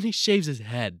 and then he shaves his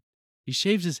head. He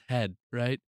shaves his head,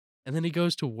 right? And then he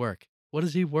goes to work. What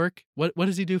does he work? What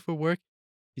does he do for work?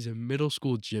 He's a middle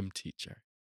school gym teacher.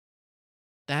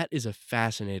 That is a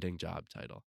fascinating job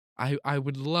title. I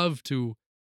would love to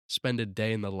spend a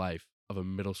day in the life of a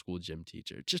middle school gym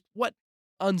teacher. Just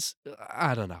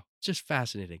I don't know. Just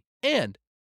fascinating. And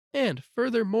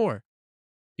furthermore,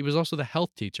 he was also the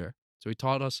health teacher. So he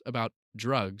taught us about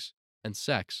drugs and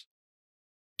sex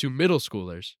to middle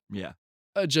schoolers. Yeah.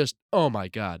 Just, oh my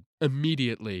God,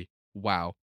 immediately,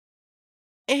 wow.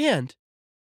 And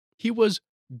he was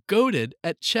goated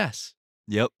at chess.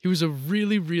 Yep. He was a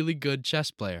really, really good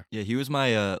chess player. Yeah, he was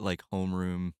my like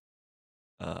homeroom.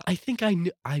 I think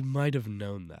I might have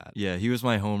known that. Yeah, he was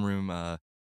my homeroom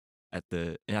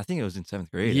and I think it was in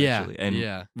 7th grade actually.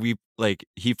 And we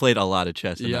he played a lot of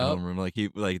chess in that homeroom.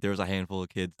 Like there was a handful of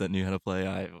kids that knew how to play.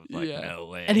 I was like, no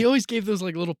way. And he always gave those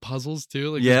like little puzzles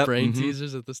too, like those brain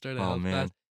teasers at the start of health class.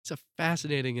 He's a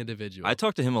fascinating individual. I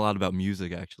talked to him a lot about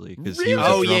music actually because Really? he was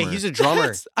a drummer. Yeah, he's a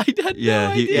drummer. I had no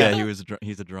idea.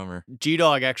 He's a drummer.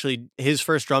 G-Dog actually, his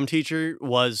first drum teacher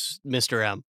was Mr.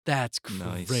 M. That's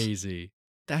Nice. crazy.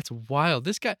 That's wild.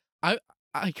 This guy, I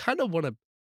kind of want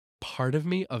part of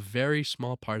me, a very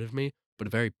small part of me, but a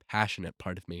very passionate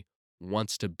part of me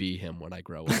wants to be him when I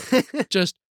grow up.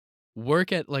 Just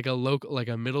work at like a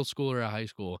middle school or a high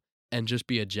school and just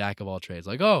be a jack of all trades.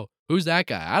 Like, oh, who's that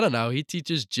guy? I don't know. He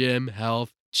teaches gym,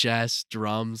 health, chess,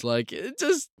 drums. Like, it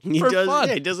just He for does, fun.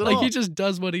 yeah, he does it Like, all. he just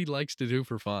does what he likes to do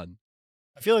for fun.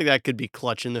 I feel like that could be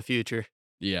clutch in the future.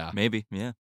 Yeah. Maybe,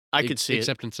 yeah. I could see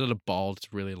Except instead of bald,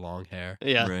 it's really long hair. it.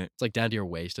 Yeah. Right. It's like down to your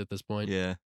waist at this point.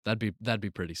 Yeah. That'd be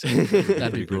pretty sick. That'd be Pretty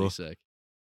pretty cool. sick.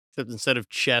 Except instead of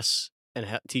chess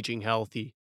and teaching health,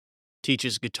 he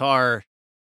teaches guitar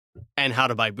and how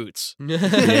to buy boots.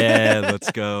 Yeah,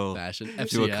 let's go. Fashion.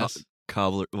 Do a FCS.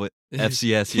 cobbler. What?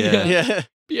 FCS, yeah. Yeah.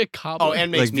 Be a cobbler. Oh,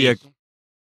 and makes Like, be a- mead.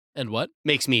 And what?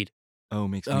 Makes mead. Oh,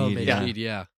 makes Oh, mead. maybe Yeah. mead,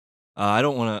 yeah. I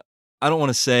don't want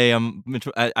to say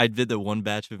I did the one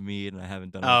batch of mead and I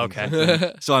haven't done Oh, anything okay. since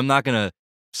then. So I'm not gonna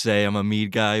say I'm a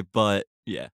mead guy, but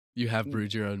yeah. You have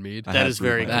brewed your own mead? I That have is brewed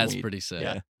very my cool. own That's mead. pretty sick.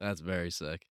 Yeah. That's very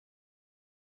sick.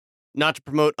 Not to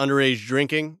promote underage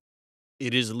drinking,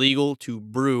 it is legal to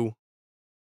brew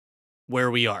where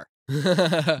we are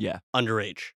Yeah.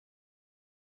 underage.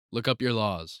 Look up your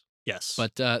laws. Yes.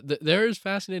 But there is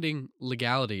fascinating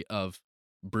legality of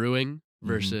brewing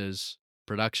versus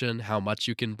production, how much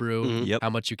you can brew, Mhm. Yep. how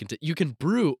much you can you can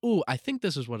brew. Ooh, I think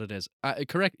this is what it is.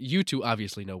 Correct. You two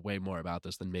obviously know way more about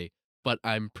this than me, but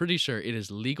I'm pretty sure it is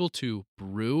legal to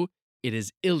brew. It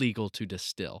is illegal to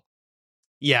distill.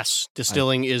 yes,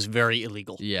 distilling is very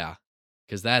illegal. Yeah,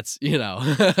 because that's You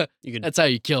could that's how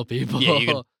you kill people. Yeah, you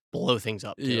could blow things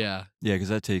up. Too. Yeah, Yeah, because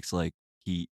that takes like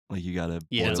heat. Like you gotta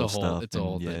Yeah. boil it's a stuff. whole it's a and,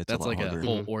 whole yeah, thing. it's a That's lot like harder. a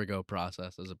whole orgo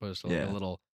process as opposed to like Yeah. a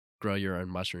little grow your own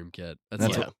mushroom kit. That's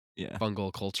That's like what- yeah.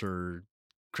 fungal culture,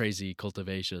 crazy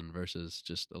cultivation versus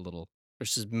just a little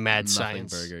Versus mad nothing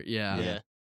science. burger. Yeah. Yeah.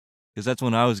 Because that's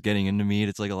when I was getting into meat.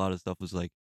 It's like a lot of stuff was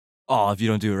like, oh, if you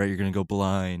don't do it right, you're gonna go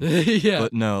blind. Yeah,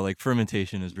 But no, like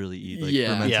fermentation is really easy. Like Yeah.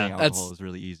 fermenting Yeah, alcohol that's- is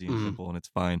really easy and Mhm. simple and it's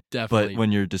fine. definitely. But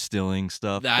when you're distilling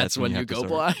stuff, that's when you have to go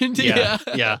start- blind. Yeah.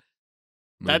 Yeah.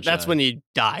 That's Moonshine. when you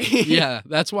die. Yeah,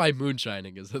 that's why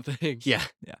moonshining is the thing. Yeah.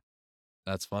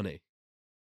 That's funny.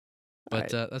 All But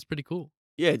that's pretty cool.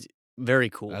 Yeah. It's very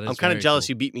cool. That I'm is kind of very jealous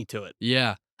cool. you beat me to it.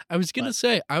 Yeah. I was gonna But-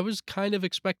 say, I was kind of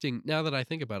expecting. Now that I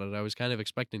think about it, I was kind of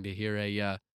expecting to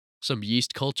hear some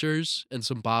yeast cultures and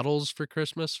some bottles for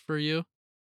Christmas for you.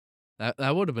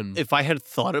 That would have been. If I had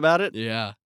thought about it,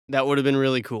 Yeah. that would have been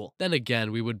really cool. Then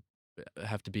again, we would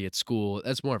have to be at school.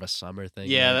 That's more of a summer thing.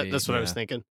 Yeah, maybe. that's what I was Yeah.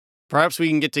 thinking. Perhaps we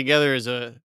can get together as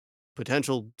a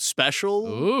potential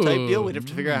special type deal. Ooh. We'd have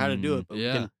to figure out how to do it, but we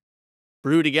Yeah. can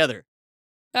brew together.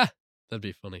 That'd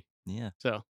be funny. Yeah.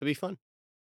 So it'd be fun.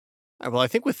 All right, well, I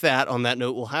think with that, on that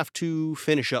note, we'll have to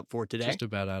finish up for today. Just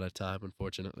about out of time,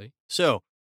 unfortunately. So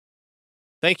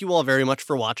thank you all very much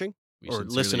for watching. We Or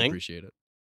sincerely listening. appreciate it.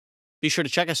 Be sure to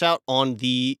check us out on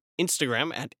the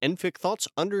Instagram at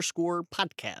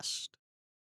nficthoughts_podcast.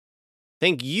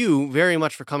 Thank you very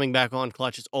much for coming back on,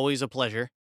 Clutch. It's always a pleasure.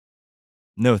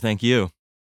 No, thank you.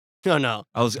 No.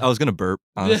 I was gonna burp.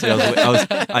 Honestly,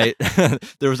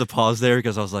 there was a pause there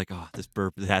because I was like, oh, this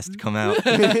burp has to come out,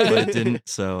 but it didn't.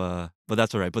 So, but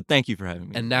that's all right. But thank you for having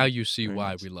me. And now you see Very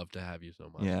why nice. we love to have you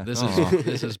so much. Yeah. This Aw. is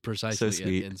this is precisely it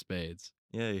sweet. in spades.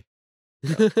 Yay.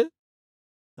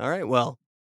 All right, well,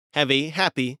 have a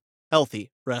happy,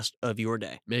 healthy rest of your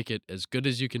day. Make it as good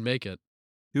as you can make it.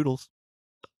 Doodles.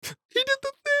 He did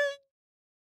the thing!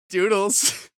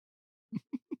 Doodles.